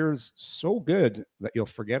 award-winning beers so good that you'll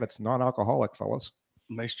forget it's non-alcoholic, fellas.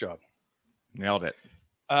 Nice job. Nailed it.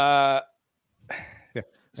 Yeah,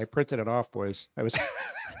 I printed it off, boys. I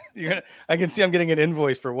can see I'm getting an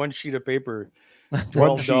invoice for one sheet of paper,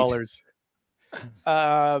 $12.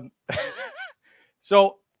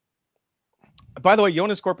 So, by the way,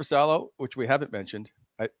 Jonas Corposalo, which we haven't mentioned,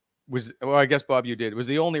 I guess, Bob, you did, was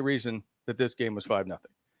the only reason that this game was 5-0.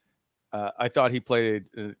 I thought he played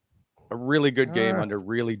a really good game under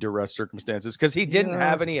really duress circumstances because he didn't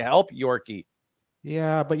have any help, Yorkie.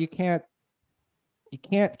 Yeah, but you can't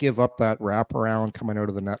give up that wraparound coming out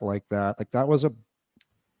of the net like that. Like that was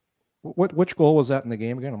which goal was that in the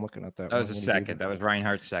game again? I'm looking at that. That was a second. That was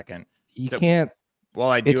Reinhardt's second. Can't. Well,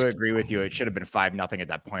 I do agree with you. It should have been 5-0 at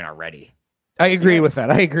that point already. I agree with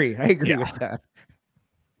that. I agree with that.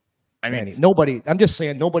 I mean, I'm just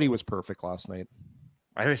saying nobody was perfect last night.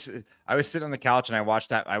 I was sitting on the couch and I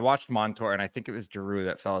watched Montour, and I think it was Giroux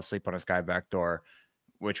that fell asleep on his guy back door,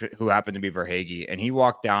 who happened to be Verhaeghe, and he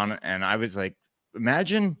walked down, and I was like,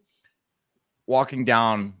 imagine walking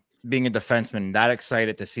down, being a defenseman, that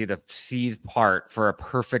excited to see the C's part for a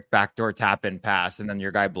perfect backdoor tap-in pass, and then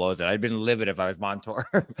your guy blows it. I'd been livid if I was Montour.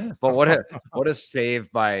 But what a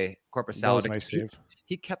save by Corposalo. Nice save.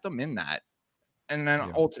 He kept them in that. And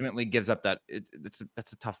then ultimately gives up that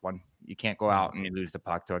that's a tough one. You can't go out and you lose the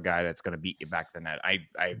puck to a guy that's going to beat you back to the net. I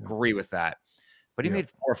agree with that. But he made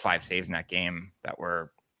 4 or 5 saves in that game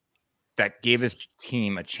that gave his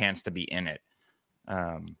team a chance to be in it.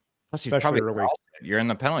 Plus, he's especially probably early. you're in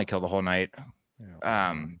the penalty kill the whole night.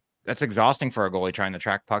 Yeah. That's exhausting for a goalie trying to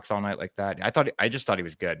track pucks all night like that. I just thought he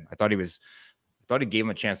was good. I thought he gave him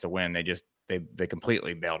a chance to win. They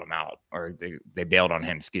completely bailed him out, or they bailed on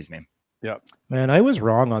him. Excuse me. Yeah, Man, I was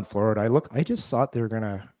wrong on Florida. I just thought they were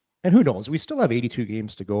gonna, and who knows? We still have 82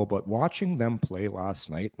 games to go. But watching them play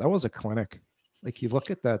last night, that was a clinic. Like, you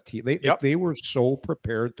look at that team, they were so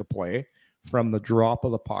prepared to play from the drop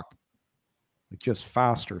of the puck, like just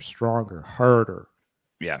faster, stronger, harder.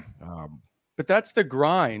 Yeah. but that's the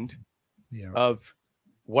grind Yeah. of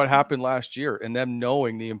what happened last year and them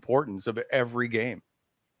knowing the importance of every game.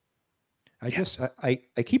 I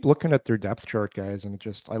keep looking at their depth chart, guys, and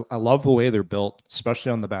I love the way they're built,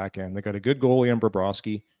 especially on the back end. They got a good goalie in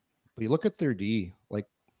Bobrovsky, but you look at their D, like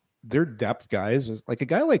their depth guys, is like a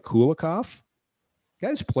guy like Kulikov.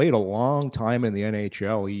 Guy's played a long time in the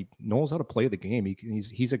NHL. He knows how to play the game.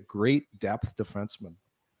 He's a great depth defenseman.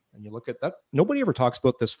 And you look at that. Nobody ever talks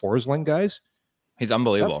about this Forsling, guys. He's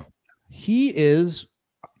unbelievable. He is.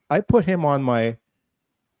 I put him on my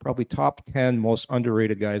probably top 10 most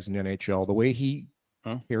underrated guys in the NHL. The way he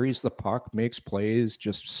carries the puck, makes plays,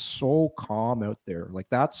 just so calm out there. Like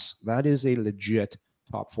that is a legit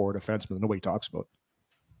top 4 defenseman that nobody talks about.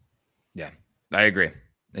 Yeah, I agree.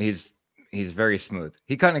 He's very smooth.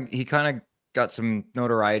 He kind of got some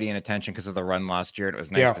notoriety and attention because of the run last year. And it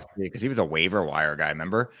was nice to see because he was a waiver wire guy,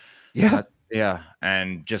 remember? Yeah.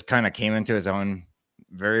 And just kind of came into his own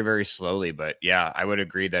very, very slowly. But yeah, I would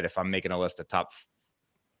agree that if I'm making a list of top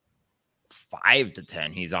 5 to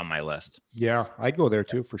 10, he's on my list. Yeah, I'd go there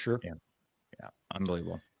too, for sure. Yeah,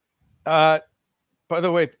 unbelievable. By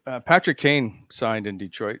the way, Patrick Kane signed in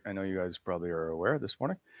Detroit. I know you guys probably are aware this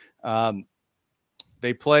morning.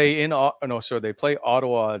 They play they play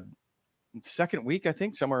Ottawa second week, I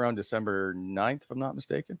think, somewhere around December 9th, if I'm not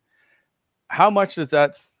mistaken. How much does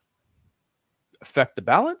that affect the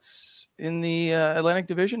balance in the Atlantic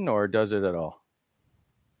Division, or does it at all?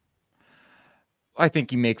 I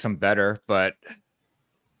think he makes them better, but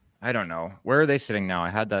I don't know. Where are they sitting now? I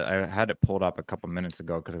had it pulled up a couple minutes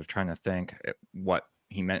ago because I was trying to think what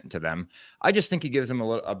he meant to them. I just think he gives them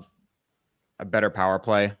a better power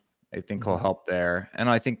play. I think he'll help there, and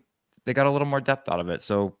I think they got a little more depth out of it.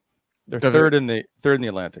 So they're third in the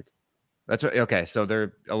Atlantic. That's right. Okay, so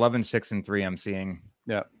they're 11-6-3. I'm seeing.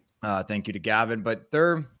 Yeah. Thank you to Gavin, but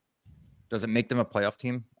does it make them a playoff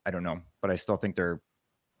team? I don't know, but I still think they're.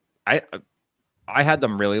 I had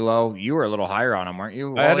them really low. You were a little higher on them, weren't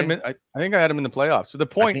you, Wally? I think I had them in the playoffs. But the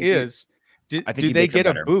point is, do they get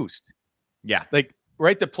a boost? Yeah. Like,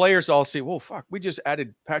 right, the players all say, well, fuck, we just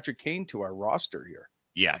added Patrick Kane to our roster here.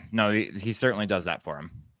 Yeah. No, he certainly does that for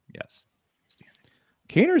him. Yes.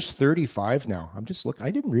 Kaner's 35 now. I'm just looking.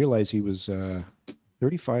 I didn't realize he was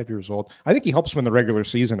 35 years old. I think he helps him in the regular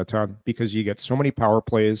season a ton because you get so many power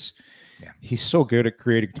plays. Yeah. He's so good at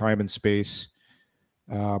creating time and space.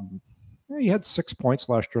 He had 6 points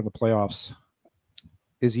last year in the playoffs.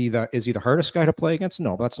 Is he the hardest guy to play against?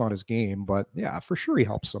 No, that's not his game. But yeah, for sure he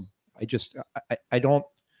helps them.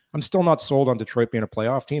 I'm still not sold on Detroit being a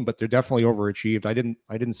playoff team, but they're definitely overachieved.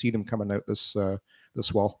 I didn't see them coming out this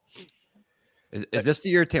well. Is this the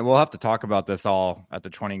year? We'll have to talk about this all at the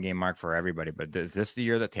 20 game mark for everybody. But is this the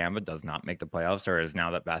year that Tampa does not make the playoffs, or is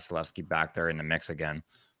now that Vasilevsky back there in the mix again?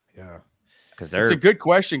 Yeah. It's a good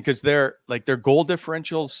question because their goal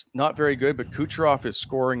differential's not very good, but Kucherov is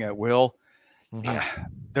scoring at will. Mm-hmm.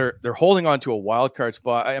 They're holding on to a wild card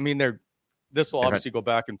spot. I mean, this will obviously go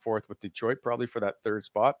back and forth with Detroit probably for that third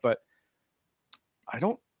spot, but I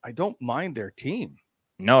don't mind their team.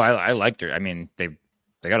 No, I like their. I mean, they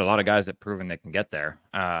got a lot of guys that proven they can get there.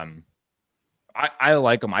 I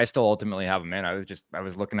like them. I still ultimately have them in. I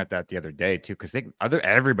was looking at that the other day too because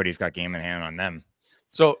everybody's got game in hand on them.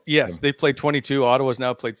 So yes, they played 22. Ottawa's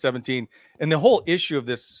now played 17. And the whole issue of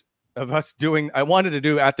us doing, I wanted to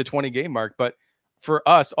do at the 20 game mark, but for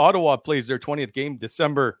us, Ottawa plays their 20th game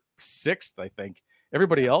December 6th, I think.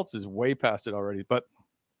 Everybody else is way past it already, but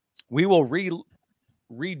we will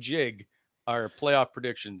rejig our playoff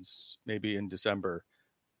predictions maybe in December.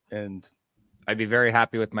 And I'd be very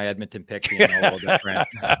happy with my Edmonton pick being a little different.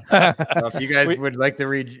 So if you guys would like to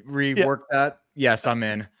rework that, yes, I'm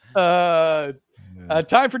in.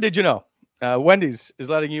 Time for Did You Know? Wendy's is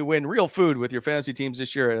letting you win real food with your fantasy teams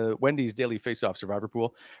this year. Wendy's Daily Face-Off Survivor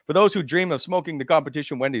Pool. For those who dream of smoking the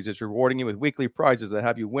competition, Wendy's is rewarding you with weekly prizes that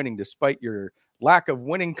have you winning despite your lack of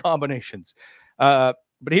winning combinations. But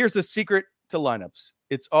here's the secret to lineups.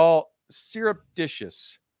 It's all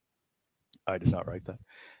surreptitious. I did not write that.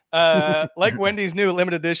 Like Wendy's new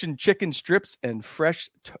limited edition chicken strips and French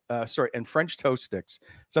toast sticks.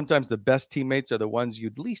 Sometimes the best teammates are the ones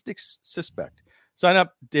you'd least suspect. Sign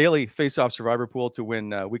up daily Face-Off Survivor Pool to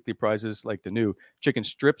win weekly prizes like the new chicken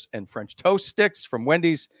strips and French toast sticks from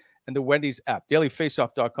Wendy's and the Wendy's app.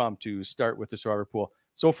 Dailyfaceoff.com to start with the Survivor Pool.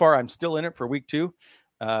 So far, I'm still in it for week 2.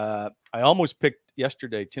 I almost picked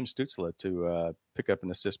yesterday Tim Stützle to pick up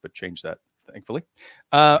an assist, but changed that, thankfully.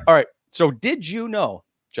 All right. So did you know,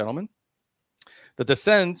 gentlemen, that the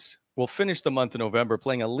Sens will finish the month of November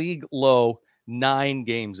playing a league low 9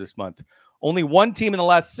 games this month? Only one team in the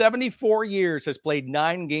last 74 years has played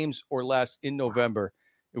 9 games or less in November.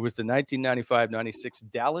 It was the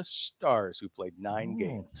 1995-96 Dallas Stars who played 9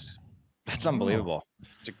 games. That's unbelievable.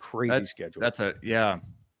 It's a crazy schedule. Yeah.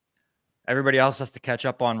 Everybody else has to catch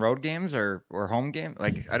up on road games or home game.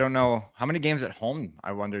 Like, I don't know how many games at home,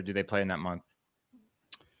 I wonder, do they play in that month?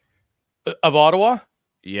 Of Ottawa?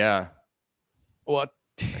 Yeah. Well,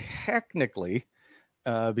 technically,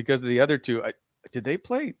 because of the other two, did they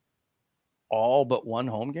play all but one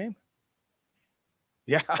home game?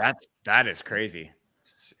 Yeah. That is crazy.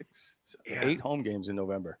 8 home games in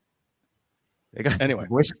November. Anyway,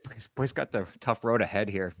 boys got the tough road ahead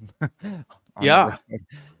here. Yeah.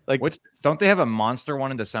 Like, don't they have a monster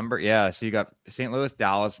one in December? Yeah. So you got St. Louis,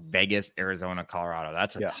 Dallas, Vegas, Arizona, Colorado.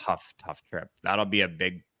 That's a tough trip. That'll be a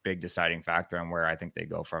big deciding factor on where I think they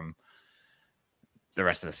go from the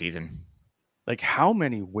rest of the season. Like, how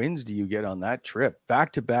many wins do you get on that trip?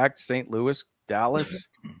 Back to back, St. Louis, Dallas.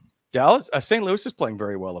 St. Louis is playing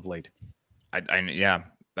very well of late. Yeah,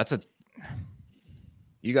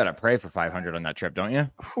 you got to pray for 500 on that trip, don't you?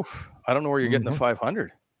 I don't know where you're getting the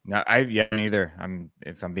 500. No, neither.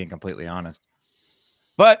 If I'm being completely honest.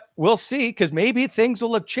 But we'll see, because maybe things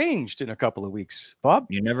will have changed in a couple of weeks. Bob,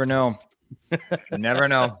 you never know. You never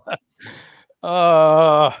know.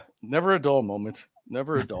 Never a dull moment.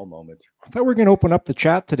 Never a dull moment. I thought we were going to open up the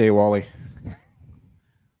chat today, Wally.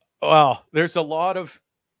 Well, there's a lot of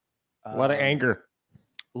anger.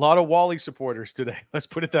 A lot of Wally supporters today. Let's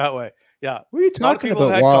put it that way. Yeah. What are you talking a lot of people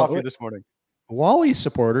about? had coffee this morning. Wally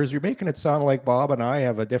supporters, you're making it sound like Bob and I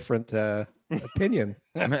have a different opinion.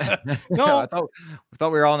 No, I thought we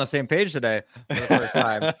were all on the same page today for the first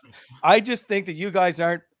time. I just think that you guys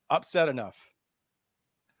aren't upset enough.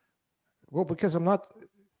 Well, because I'm not.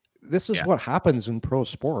 This is what happens in pro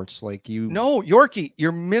sports. Like No, Yorkie,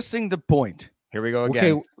 you're missing the point. Here we go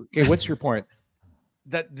again. Okay. What's your point?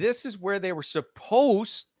 That this is where they were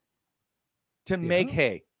supposed to make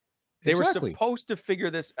hay. They were supposed to figure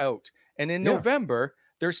this out. And in November,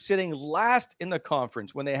 they're sitting last in the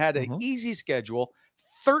conference when they had an easy schedule,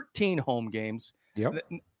 13 home games. Yep.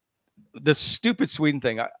 The stupid Sweden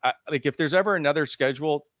thing. I like, if there's ever another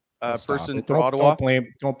schedule person for Ottawa,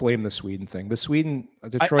 don't blame the Sweden thing.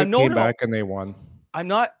 Detroit came back and they won.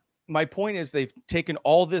 My point is they've taken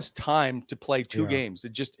all this time to play 2 games.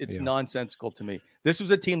 It's nonsensical to me. This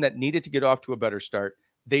was a team that needed to get off to a better start.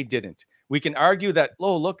 They didn't. We can argue that,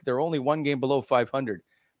 look, they're only 1 game below 500,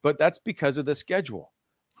 but that's because of the schedule.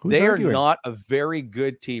 They are not a very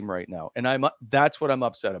good team right now. And that's what I'm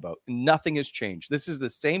upset about. Nothing has changed. This is the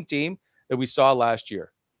same team that we saw last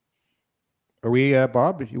year. Are we,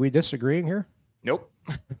 Bob, are we disagreeing here? Nope.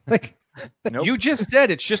 Nope. You just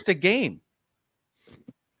said it's just a game.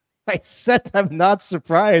 I said I'm not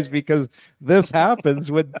surprised because this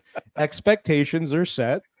happens when expectations are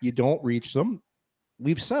set. You don't reach them.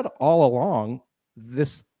 We've said all along the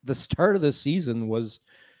start of the season was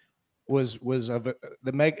of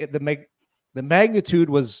the magnitude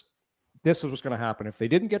was this was going to happen. If they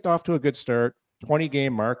didn't get off to a good start, 20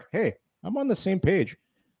 game mark, hey, I'm on the same page.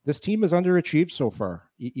 This team has underachieved so far.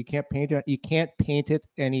 You can't paint it. You can't paint it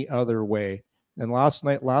any other way. And last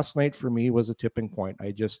night for me was a tipping point.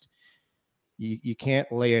 You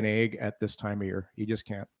can't lay an egg at this time of year. You just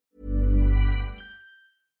can't.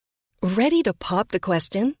 Ready to pop the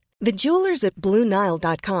question? The jewelers at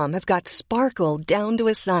BlueNile.com have got sparkle down to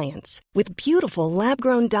a science with beautiful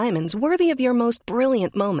lab-grown diamonds worthy of your most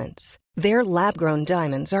brilliant moments. Their lab-grown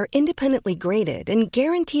diamonds are independently graded and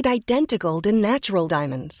guaranteed identical to natural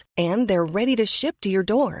diamonds, and they're ready to ship to your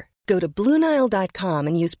door. Go to BlueNile.com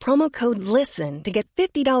and use promo code LISTEN to get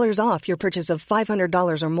 $50 off your purchase of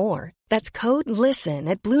 $500 or more. That's code LISTEN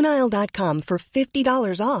at BlueNile.com for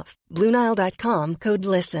 $50 off. BlueNile.com, code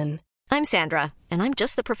LISTEN. I'm Sandra, and I'm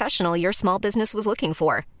just the professional your small business was looking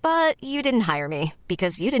for. But you didn't hire me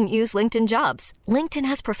because you didn't use LinkedIn Jobs. LinkedIn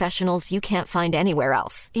has professionals you can't find anywhere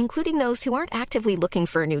else, including those who aren't actively looking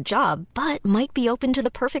for a new job, but might be open to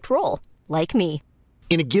the perfect role, like me.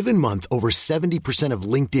 In a given month, over 70% of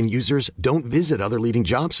LinkedIn users don't visit other leading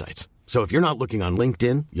job sites. So if you're not looking on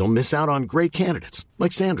LinkedIn, you'll miss out on great candidates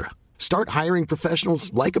like Sandra. Start hiring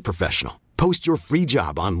professionals like a professional. Post your free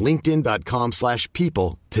job on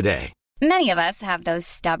linkedin.com/people today. Many of us have those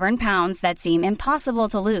stubborn pounds that seem impossible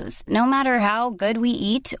to lose, no matter how good we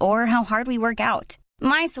eat or how hard we work out.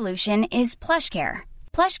 My solution is PlushCare.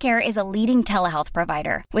 PlushCare is a leading telehealth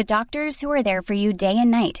provider with doctors who are there for you day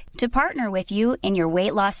and night to partner with you in your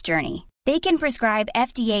weight loss journey. They can prescribe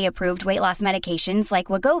FDA-approved weight loss medications like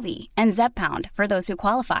Wegovy and Zepbound for those who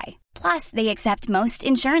qualify. Plus, they accept most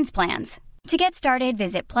insurance plans. To get started,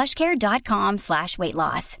 visit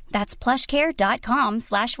plushcare.com/weightloss. That's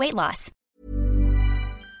plushcare.com/weightloss.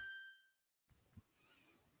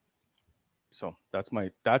 So that's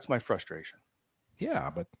my frustration.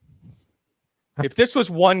 Yeah, but if this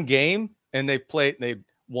was one game and they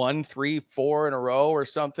won 3-4 in a row or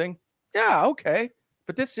something, yeah, okay.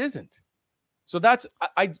 But this isn't. So that's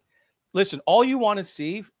I listen, all you want to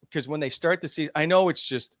see, because when they start the season, I know it's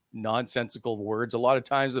just nonsensical words. A lot of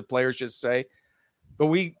times the players just say, but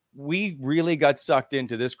we really got sucked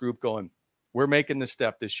into this group going, we're making the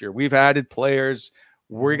step this year. We've added players.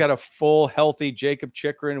 We got a full, healthy Jacob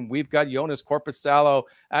Chikrin. We've got Jonas Korpisalo,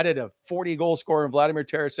 added a 40-goal scorer in Vladimir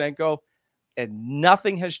Tarasenko, and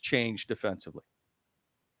nothing has changed defensively.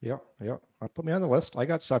 Yeah. Put me on the list. I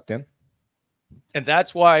got sucked in. And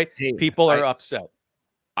that's why people are upset.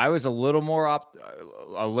 I was a little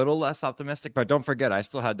less optimistic, but don't forget, I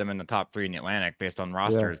still had them in the top 3 in the Atlantic based on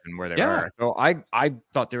rosters and where they were. So I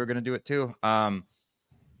thought they were going to do it too. I'm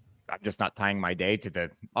just not tying my day to the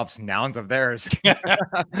ups and downs of theirs.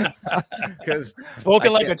 Because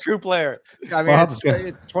spoken like a true player. I mean, it's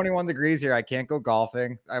 21 degrees here. I can't go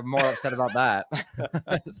golfing. I'm more upset about that.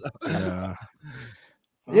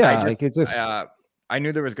 I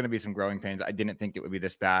knew there was going to be some growing pains. I didn't think it would be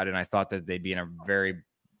this bad, and I thought that they'd be in a very,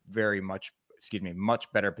 very much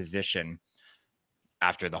better position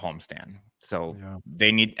after the homestand. So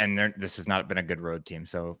they need, and this has not been a good road team.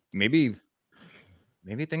 So maybe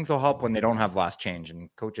things will help when they don't have last change and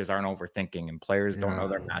coaches aren't overthinking and players don't know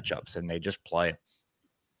their matchups and they just play.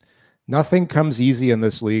 Nothing comes easy in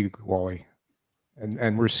this league, Wally.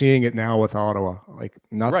 And we're seeing it now with Ottawa. Like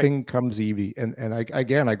nothing comes easy. And I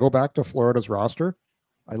go back to Florida's roster.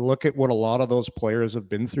 I look at what a lot of those players have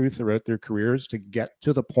been throughout their careers to get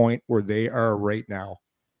to the point where they are right now.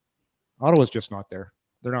 Ottawa's just not there.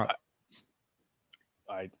 They're not.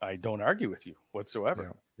 I don't argue with you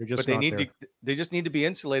whatsoever. Yeah, but they just need to be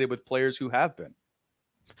insulated with players who have been.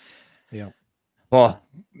 Yeah. Well,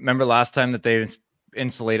 remember last time that they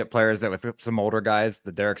insulated players that with some older guys,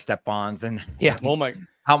 the Derek Steppons, and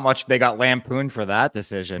how much they got lampooned for that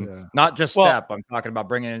decision. Yeah. Not just Step. I'm talking about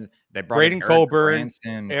bringing they brought Braden Coburn,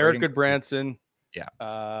 Eric Goodbranson.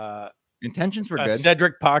 Yeah. Intentions were good.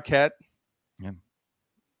 Cedric Paquette. Yeah.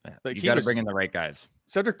 Like you got to bring in the right guys.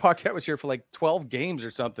 Cedric Paquette was here for like 12 games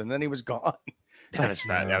or something. Then he was gone. That was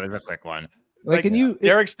fat. That was a quick one.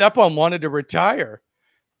 Derek Stepan wanted to retire.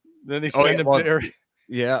 Then they sent him to Eric.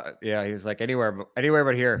 Yeah. He was like anywhere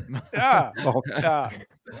but here. Yeah.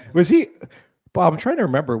 Was he, Bob? I'm trying to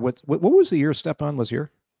remember what was the year Stepan was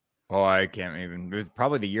here? Oh, I can't even. It was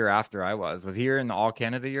probably the year after I was. Was he here in the All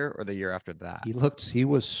Canada year or the year after that? He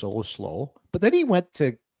was so slow, but then he went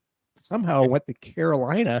to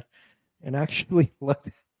Carolina and actually looked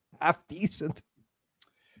half decent.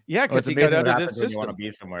 Yeah, because he got out of this system. You want to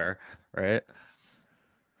be somewhere, right?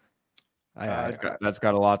 That's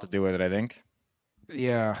got a lot to do with it, I think.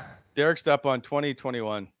 Yeah. Derek Stepan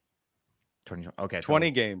 2021.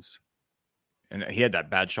 20 games. And he had that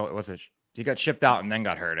bad shoulder. He got shipped out and then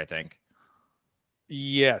got hurt, I think.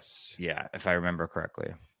 Yes. Yeah, if I remember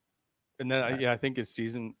correctly. And then I think his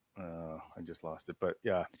season I just lost it, but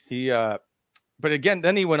yeah, he but again,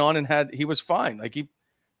 then he went on and he was fine. Like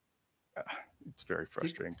it's very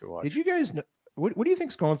frustrating to watch. Did you guys know what do you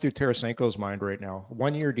think's going through Tarasenko's mind right now?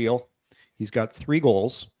 1-year deal. He's got 3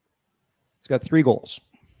 goals.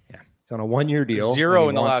 Yeah. It's on a 1-year deal. 0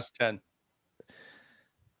 in the last 10.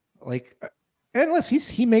 Like, unless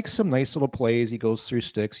he makes some nice little plays, he goes through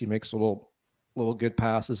sticks, he makes little good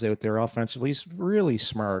passes out there offensively. He's really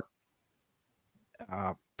smart.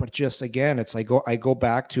 But just again, it's I go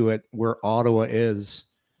back to it where Ottawa is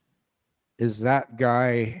that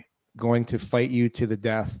guy going to fight you to the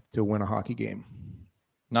death to win a hockey game?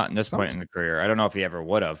 Not in this point in the career. I don't know if he ever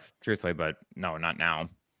would have, truthfully, but no, not now.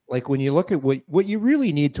 Like when you look at what you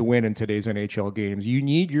really need to win in today's NHL games, you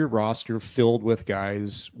need your roster filled with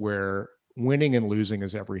guys where winning and losing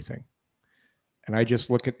is everything. And I just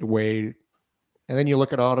look at the way, and then you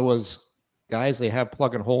look at Ottawa's guys, they have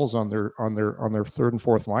plugging holes on their third and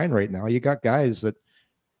fourth line right now. You got guys that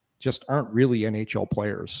just aren't really NHL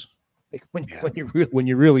players. Like when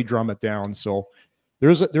you really drum it down. So there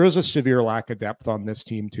is a severe lack of depth on this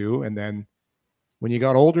team too. And then when you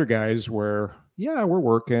got older guys where, we're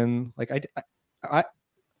working. Like I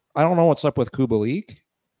don't know what's up with Kubalik,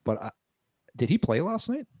 but did he play last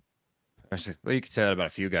night? Well, you could say that about a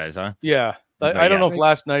few guys, huh? Yeah. I don't know if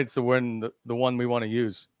last night's the one we want to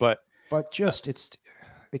use, but just it's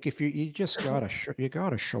like if you just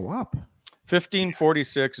gotta show up.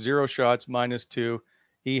 15-46, 0 shots, -2.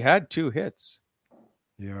 He had 2 hits.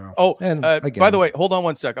 Yeah. Oh, and by the way, hold on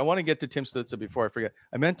one sec. I want to get to Tim Stützle before I forget.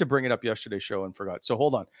 I meant to bring it up yesterday's show and forgot. So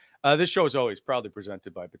hold on. This show is always proudly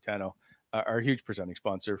presented by Betano, our huge presenting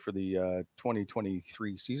sponsor for the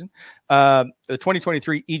 2023 season. The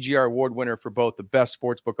 2023 EGR Award winner for both the Best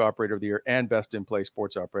Sportsbook Operator of the Year and Best In-Play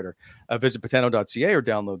Sports Operator. Visit Betano.ca or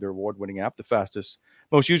download their award-winning app, the fastest,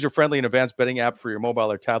 most user-friendly and advanced betting app for your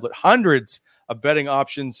mobile or tablet. Hundreds of betting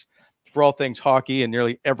options for all things hockey and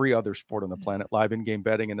nearly every other sport on the planet. Live in-game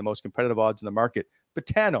betting and the most competitive odds in the market.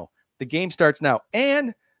 Betano. The game starts now.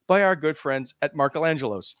 And by our good friends at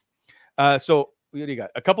Michelangelo's. So what do you got?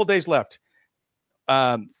 A couple days left.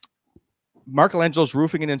 Michelangelo's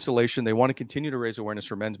Roofing and Insulation. They want to continue to raise awareness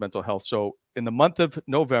for men's mental health. So in the month of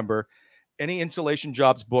November, any insulation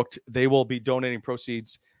jobs booked, they will be donating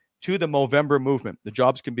proceeds to the Movember movement. The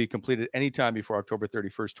jobs can be completed anytime before October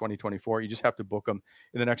 31st, 2024. You just have to book them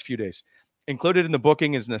in the next few days. Included in the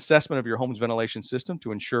booking is an assessment of your home's ventilation system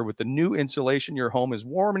to ensure with the new insulation, your home is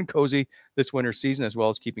warm and cozy this winter season, as well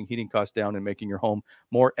as keeping heating costs down and making your home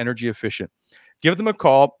more energy efficient. Give them a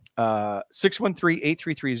call,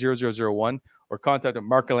 613-833-0001, or contact them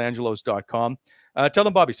at markelangelos.com. Tell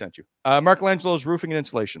them Bobby sent you. Michelangelo's Roofing and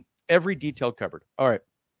Insulation. Every detail covered. All right.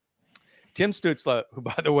 Tim Stützle, who,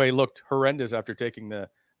 by the way, looked horrendous after taking the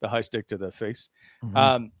high stick to the face,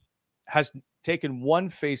 has taken 1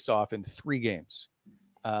 face-off in 3 games.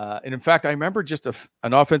 And in fact, I remember just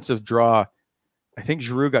an offensive draw. I think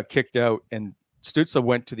Giroux got kicked out, and Stützle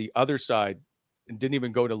went to the other side and didn't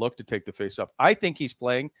even go to look to take the face-off. I think he's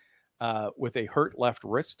playing with a hurt left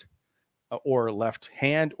wrist or left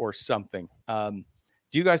hand or something. Do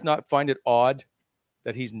you guys not find it odd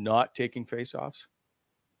that he's not taking face-offs?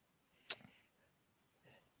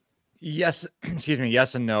 Yes. Excuse me.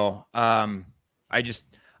 Yes and no. I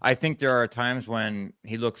think there are times when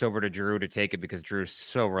he looks over to Giroux to take it because Drew's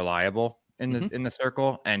so reliable in the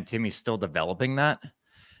circle, and Timmy's still developing that.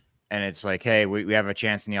 And it's like, hey, we have a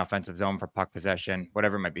chance in the offensive zone for puck possession,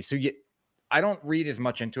 whatever it might be. So I don't read as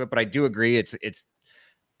much into it, but I do agree. It's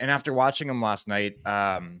and after watching him last night,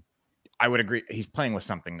 I would agree he's playing with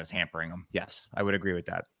something that's hampering him. Yes, I would agree with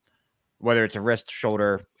that. Whether it's a wrist,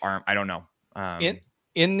 shoulder, arm, I don't know.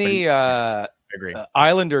 In the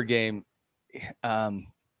Islander game,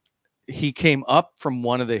 he came up from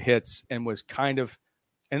one of the hits and was kind of,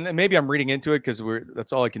 and maybe I'm reading into it because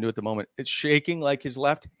that's all I can do at the moment. It's shaking like his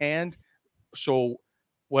left hand. So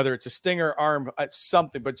whether it's a stinger, arm,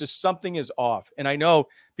 something, but just something is off. And I know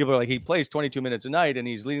people are like, he plays 22 minutes a night and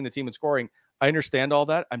he's leading the team in scoring. I understand all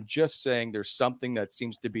that. I'm just saying there's something that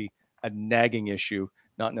seems to be a nagging issue,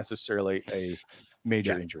 not necessarily a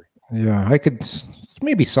major injury. Yeah, I could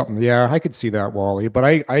maybe something. Yeah, I could see that, Wally. But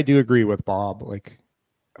I do agree with Bob. Like,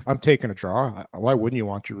 if I'm taking a draw, why wouldn't you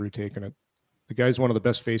want Giroux taking it? The guy's one of the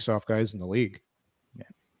best face-off guys in the league.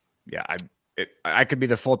 Yeah. I could be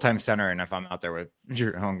the full-time center, and if I'm out there with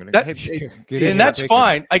Giroux, I'm going to and that's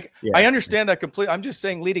fine. I understand that completely. I'm just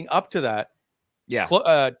saying, leading up to that,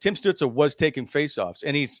 Tim Stützle was taking face-offs,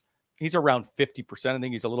 and he's around 50%. I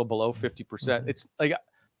think he's a little below 50%. It's like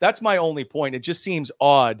that's my only point. It just seems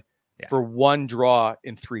odd for one draw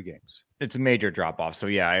in 3 games. It's a major drop-off. So,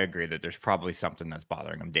 yeah, I agree that there's probably something that's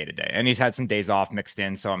bothering him day to day. And he's had some days off mixed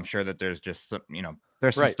in, so I'm sure that there's just some,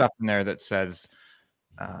 there's some stuff in there that says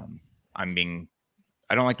I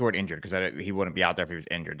don't like the word injured because he wouldn't be out there if he was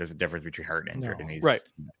injured. There's a difference between hurt and injured. And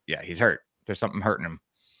he's hurt. There's something hurting him.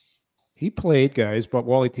 He played, guys, but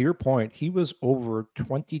Wally, to your point, he was over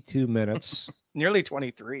 22 minutes. Nearly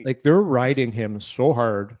 23. Like, they're riding him so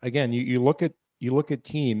hard. Again, you look at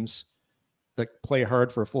teams that play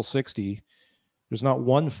hard for a full 60. There's not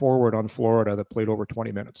one forward on Florida that played over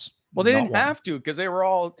 20 minutes. Well, they didn't have to because they were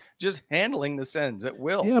all just handling the Sens at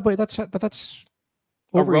will. Yeah, but that's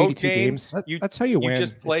over 82 games. That's how you win. You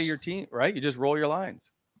just play your team, right? You just roll your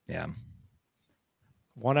lines. Yeah.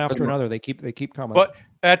 One after another, they keep coming. But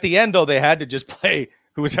at the end, though, they had to just play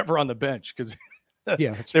who was ever on the bench because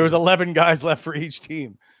there was 11 guys left for each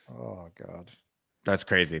team. Oh God, that's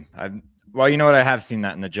crazy. Well, you know what? I have seen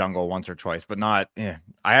that in the jungle once or twice, but not. I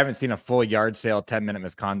haven't seen a full yard sale 10-minute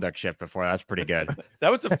misconduct shift before. That's pretty good.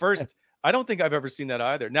 That was the first. I don't think I've ever seen that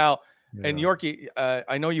either. Now, And Yorkie,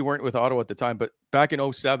 I know you weren't with Ottawa at the time, but back in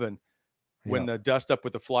 2007, when the dust up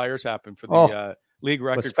with the Flyers happened for the league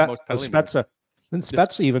record for most penalty minutes. Then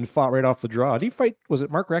Spezza even fought right off the draw. Did he fight? Was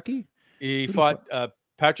it Mark Recchi? He fought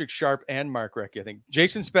Patrick Sharp and Mark Recchi, I think.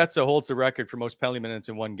 Jason Spezza holds the record for most penalty minutes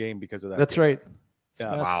in one game because of that. That's game. right.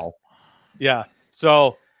 Yeah. Wow. Yeah.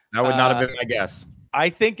 So that would not have been my guess. I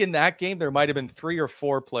think in that game, there might have been 3 or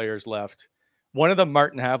 4 players left. One of them,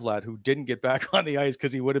 Martin Havlat, who didn't get back on the ice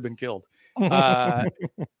because he would have been killed,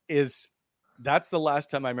 that's the last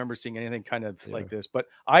time I remember seeing anything kind of like this. But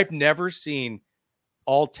I've never seen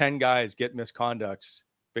all 10 guys get misconducts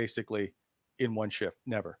basically in one shift.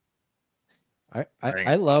 Never.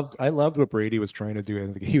 I loved what Brady was trying to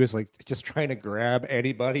do. He was like just trying to grab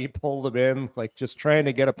anybody, pull them in, like just trying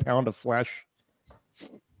to get a pound of flesh.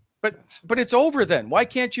 But it's over then. Why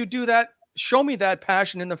can't you do that? Show me that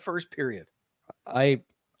passion in the first period.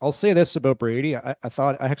 I'll say this about Brady. I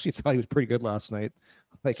actually thought he was pretty good last night.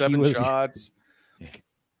 Like 7 shots.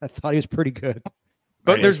 I thought he was pretty good.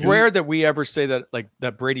 But there's rare that we ever say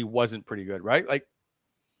that Brady wasn't pretty good, right? Like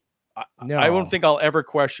I don't think I'll ever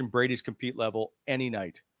question Brady's compete level any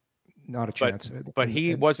night. Not a chance. But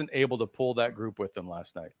he wasn't able to pull that group with him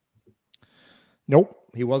last night. Nope,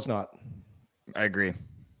 he was not. I agree.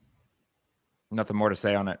 Nothing more to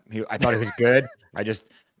say on it. I thought he was good. It's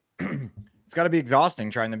got to be exhausting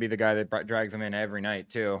trying to be the guy that drags him in every night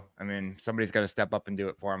too. I mean, somebody's got to step up and do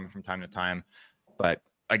it for him from time to time. But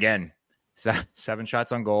again, 7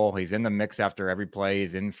 shots on goal. He's in the mix after every play.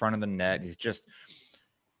 He's in front of the net. He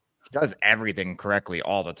does everything correctly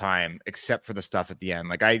all the time, except for the stuff at the end.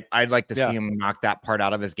 Like I'd like to see him knock that part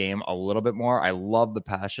out of his game a little bit more. I love the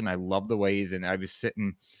passion. I love the way he's in. I was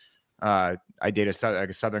sitting, I dated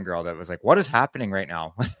a Southern girl that was like, what is happening right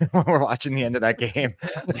now? when we're watching the end of that game.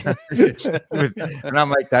 And I'm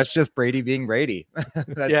like, that's just Brady being Brady.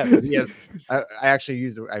 Yes. I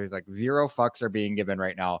actually I was like, 0 fucks are being given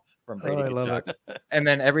right now from Brady. I love it. And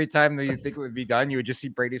then every time that you think it would be done, you would just see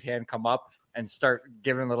Brady's hand come up and start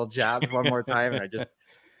giving little jabs one more time. And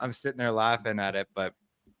I'm sitting there laughing at it, but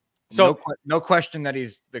so no question that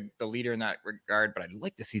he's the leader in that regard, but I'd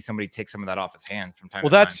like to see somebody take some of that off his hands from time to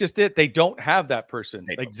time. Well, that's just it. They don't have that person.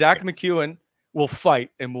 Like Zach McEwen will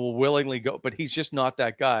fight and will willingly go, but he's just not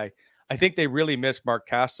that guy. I think they really miss Mark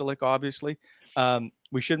Kastelik, obviously.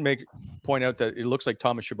 We should point out that it looks like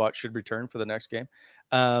Thomas Chabot should return for the next game.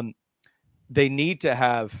 They need to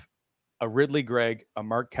have a Ridley Gregg, a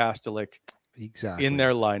Mark Kastelik in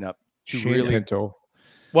their lineup to Shane really Pinto.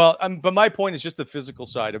 Well, but my point is just the physical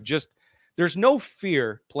side of there's no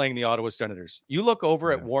fear playing the Ottawa Senators. You look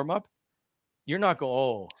over at warm-up, you're not going,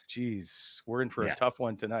 oh, geez, we're in for a tough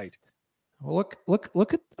one tonight. Well,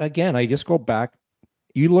 look at, again, I just go back.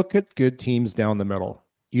 You look at good teams down the middle.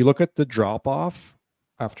 You look at the drop-off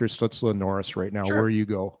after Stützle and Norris right now, where you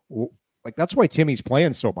go. Like, that's why Timmy's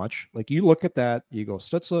playing so much. Like, you look at that, you go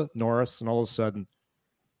Stützle, Norris, and all of a sudden,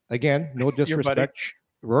 again, no disrespect,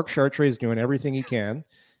 Rourke Chartre is doing everything he can.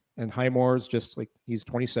 And Highmore's just like, he's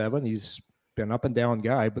 27. He's been up and down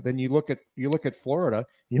guy. But then you look at Florida.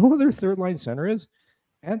 You know who their third line center is?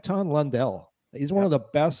 Anton Lundell. He's one of the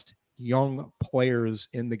best young players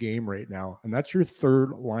in the game right now. And that's your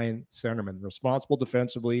third line centerman, responsible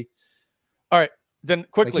defensively. All right. Then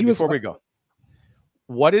quickly, before we go,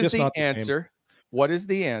 what is the answer? What is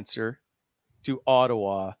the answer to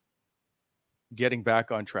Ottawa getting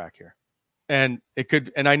back on track here? And it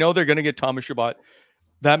could, and I know they're going to get Thomas Chabot.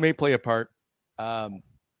 That may play a part. And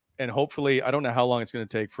hopefully, I don't know how long it's going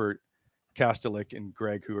to take for Kastelik and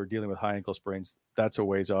Greg, who are dealing with high ankle sprains. That's a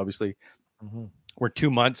ways, obviously. Mm-hmm. We're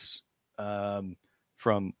 2 months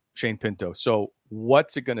from Shane Pinto. So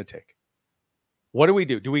what's it going to take? What do we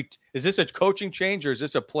do? Is this a coaching change or is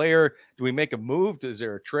this a player? Do we make a move? Is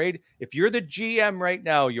there a trade? If you're the GM right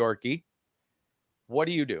now, Yorkie, what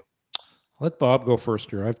do you do? Let Bob go first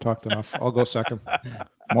here. I've talked enough. I'll go second.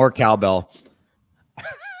 More cowbell.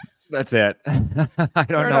 That's it. I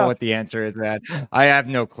don't know what the answer is, man. I have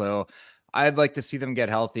no clue. I'd like to see them get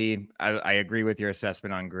healthy. I agree with your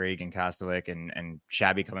assessment on Greg and Kastelik, and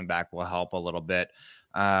Shabby coming back will help a little bit.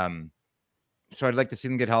 So I'd like to see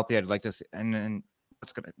them get healthy. I'd like to see, and then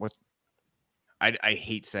I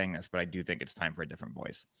hate saying this, but I do think it's time for a different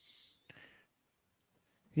voice.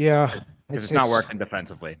 Yeah, because it's not working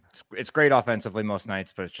defensively. It's great offensively most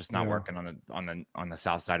nights, but it's just not working on the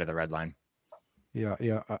south side of the red line.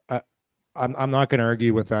 Yeah. I'm not going to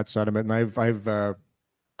argue with that sentiment. And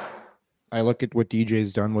I look at what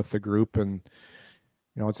DJ's done with the group, and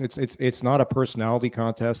you know, it's not a personality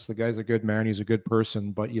contest. The guy's a good man. He's a good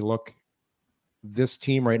person, but you look this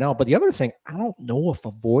team right now. But the other thing, I don't know if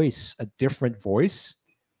a different voice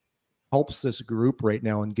helps this group right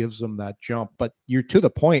now and gives them that jump. But you're to the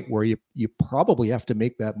point where you probably have to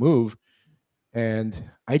make that move. And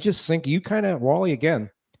I just think you kind of, Wally, again,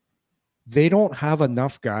 they don't have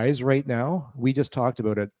enough guys right now. We just talked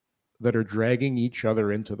about it, that are dragging each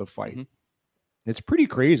other into the fight. Mm-hmm. It's pretty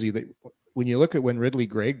crazy that when you look at when Ridley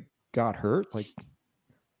Gregg got hurt, like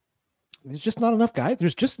there's just not enough guys.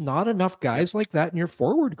 There's just not enough guys like that in your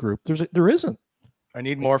forward group. There isn't. I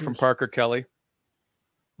need more from Parker Kelly.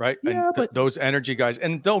 Right? Yeah, but those energy guys.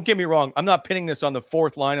 And don't get me wrong, I'm not pinning this on the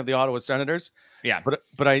fourth line of the Ottawa Senators. Yeah.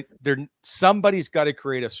 But somebody's got to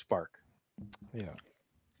create a spark. Yeah.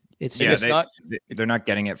 They're not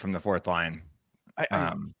getting it from the fourth line.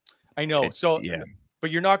 I know. But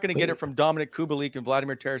you're not going to get it from Dominic Kubalik and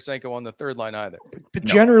Vladimir Tarasenko on the third line either. But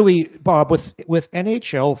generally, Bob, with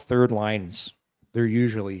NHL third lines, they're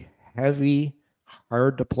usually heavy,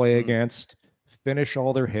 hard to play against, finish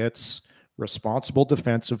all their hits, responsible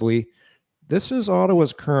defensively. This is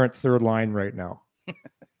Ottawa's current third line right now.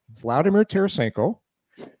 Vladimir Tarasenko,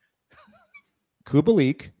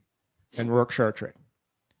 Kubalik, and Rourke Chartre.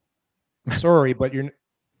 Sorry, but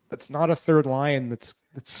that's not a third line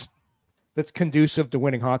that's conducive to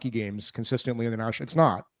winning hockey games consistently in the national. It's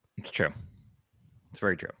not. It's true. It's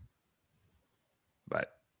very true. But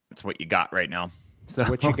it's what you got right now. So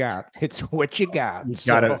what you got. It's what you got.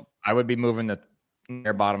 I would be moving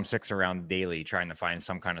their bottom six around daily, trying to find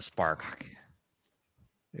some kind of spark.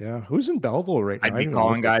 Yeah. Who's in Belleville right now? I'd be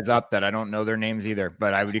calling guys up that I don't know their names either,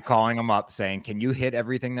 but I would be calling them up saying, can you hit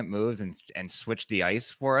everything that moves and switch the ice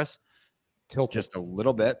for us? Tilt just a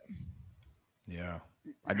little bit. Yeah.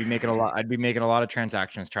 I'd be making a lot of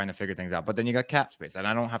transactions trying to figure things out, but then you got cap space and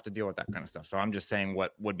I don't have to deal with that kind of stuff. So I'm just saying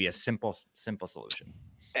what would be a simple solution.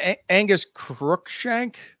 Angus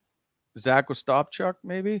Crookshank, Zach Ostapchuk,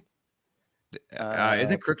 maybe.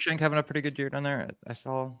 Isn't Crookshank having a pretty good year down there? I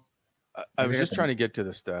saw. I was just trying to get to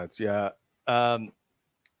the stats. Yeah.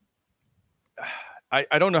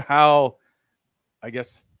 I don't know how, I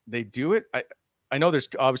guess they do it. I know there's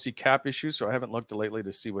obviously cap issues, so I haven't looked lately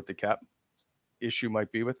to see what the cap issue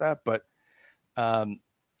might be with that. But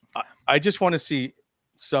I just want to see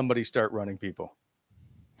somebody start running people.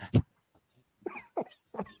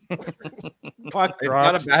 Not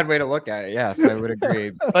a bad way to look at it. Yes, I would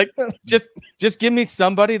agree. Like just give me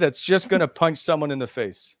somebody that's just going to punch someone in the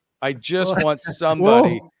face. I just want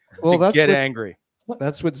somebody to get angry.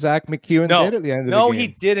 That's what Zach McEwen did at the end of the game. No, he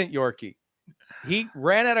didn't, Yorkie. He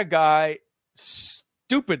ran at a guy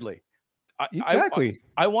stupidly. Exactly.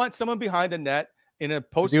 I want someone behind the net in a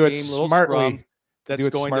post-game little scrum that's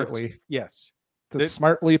going smartly. To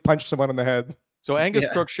smartly punch someone in the head. So Angus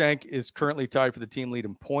Crookshank is currently tied for the team lead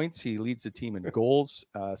in points. He leads the team in goals,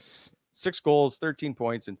 6 goals, 13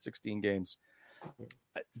 points in 16 games.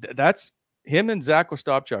 That's him and Zach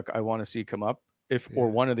Ostapchuk. I want to see come up or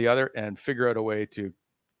one or the other and figure out a way to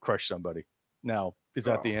crush somebody. Now, is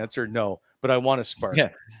that the answer? No, but I want to spark. Yeah,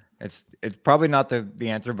 it's probably not the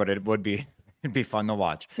answer, but it'd be fun to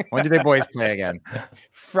watch. When do they boys play again?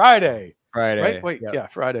 Friday. Right? Wait, yeah,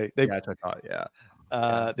 Friday. That's what I thought.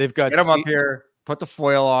 Yeah. They've got get them up here. Put the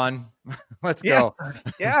foil on. Let's go.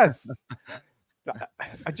 Yes.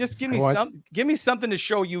 Just give me something to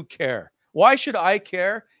show you care. Why should I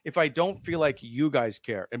care if I don't feel like you guys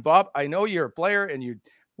care? And Bob, I know you're a player and you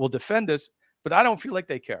will defend this, but I don't feel like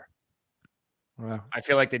they care. Well, I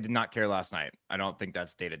feel like they did not care last night. I don't think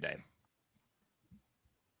that's day to day.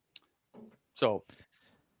 So,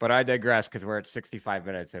 but I digress because we're at 65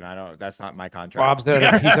 minutes and that's not my contract. Bob's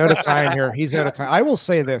he's out of time here. He's out of time. I will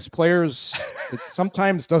say this, players, it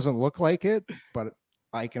sometimes doesn't look like it, but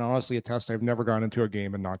I can honestly attest I've never gone into a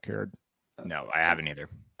game and not cared. No, I haven't either.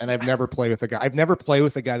 And I've never played with a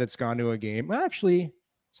guy that's gone to a game. Actually,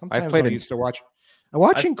 sometimes I used to watch.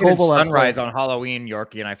 Watching Koval Sunrise on Halloween,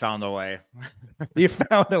 Yorkie, and I found a way. You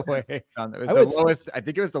found a way. It was the lowest. I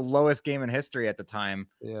think it was the lowest game in history at the time.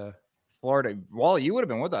 Yeah. Florida. Wally, you would have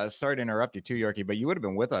been with us. Sorry to interrupt you too, Yorkie, but you would have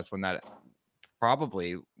been with us when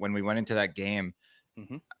we went into that game.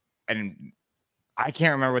 Mm-hmm. And I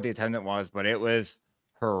can't remember what the attendance was, but it was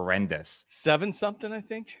horrendous. 7-something, I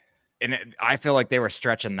think. And I feel like they were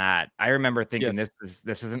stretching that. I remember thinking this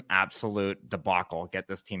is an absolute debacle. Get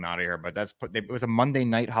this team out of here. But it was a Monday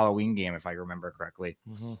night Halloween game, if I remember correctly.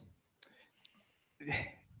 Mm-hmm.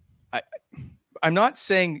 I'm not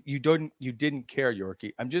saying you didn't care,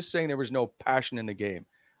 Yorkie. I'm just saying there was no passion in the game.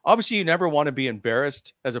 Obviously, you never want to be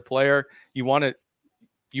embarrassed as a player. You want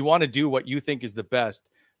to do what you think is the best.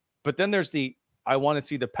 But then there's I want to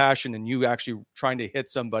see the passion and you actually trying to hit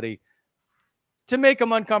somebody to make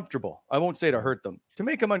them uncomfortable. I won't say to hurt them. To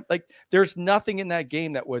make them there's nothing in that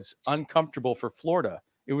game that was uncomfortable for Florida.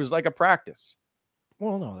 It was like a practice.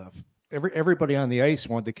 Well, no, everybody on the ice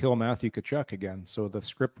wanted to kill Matthew Tkachuk again, so the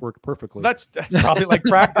script worked perfectly. That's probably like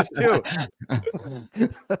practice too.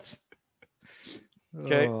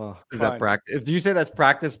 Okay. Is that practice? Do you say that's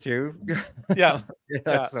practice too? Yeah.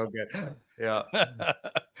 That's so good. Yeah.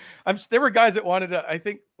 There were guys that wanted to, I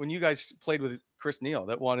think when you guys played with Chris Neal,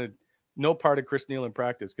 that wanted no part of Chris Neal in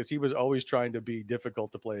practice because he was always trying to be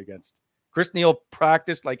difficult to play against. Chris Neal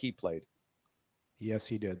practiced like he played. Yes,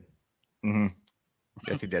 he did. Mm-hmm.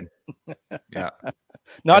 Yes, he did. Yeah.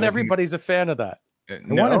 Not everybody's a fan of that.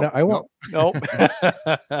 No. I want an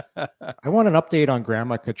update on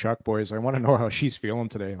Grandma Tkachuk, boys. I want to know how she's feeling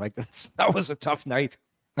today. Like that was a tough night.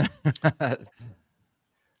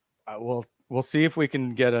 We'll see if we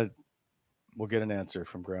can get an answer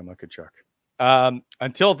from Grandma Tkachuk.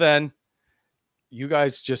 Until then, you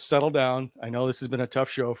guys just settle down. I know this has been a tough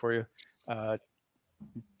show for you.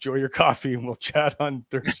 Enjoy your coffee, and we'll chat on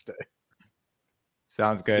Thursday.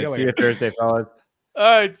 Sounds good. See you Thursday, fellas.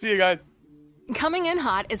 All right, see you guys. Coming in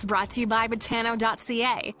Hot is brought to you by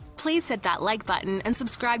Botano.ca. Please hit that like button and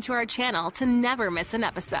subscribe to our channel to never miss an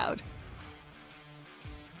episode.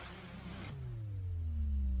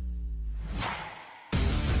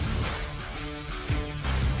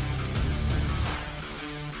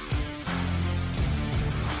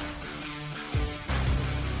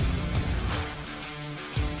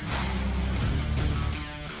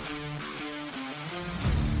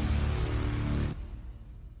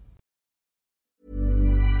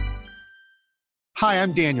 Hi,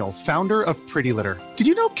 I'm Daniel, founder of Pretty Litter. Did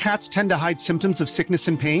you know cats tend to hide symptoms of sickness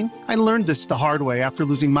and pain? I learned this the hard way after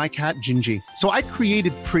losing my cat, Gingy. So I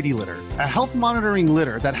created Pretty Litter, a health monitoring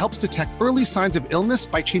litter that helps detect early signs of illness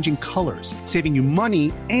by changing colors, saving you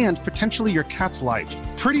money and potentially your cat's life.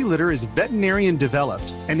 Pretty Litter is veterinarian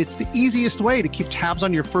developed, and it's the easiest way to keep tabs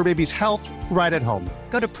on your fur baby's health right at home.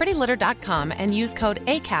 Go to prettylitter.com and use code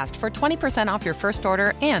ACAST for 20% off your first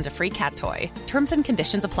order and a free cat toy. Terms and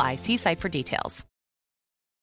conditions apply. See site for details.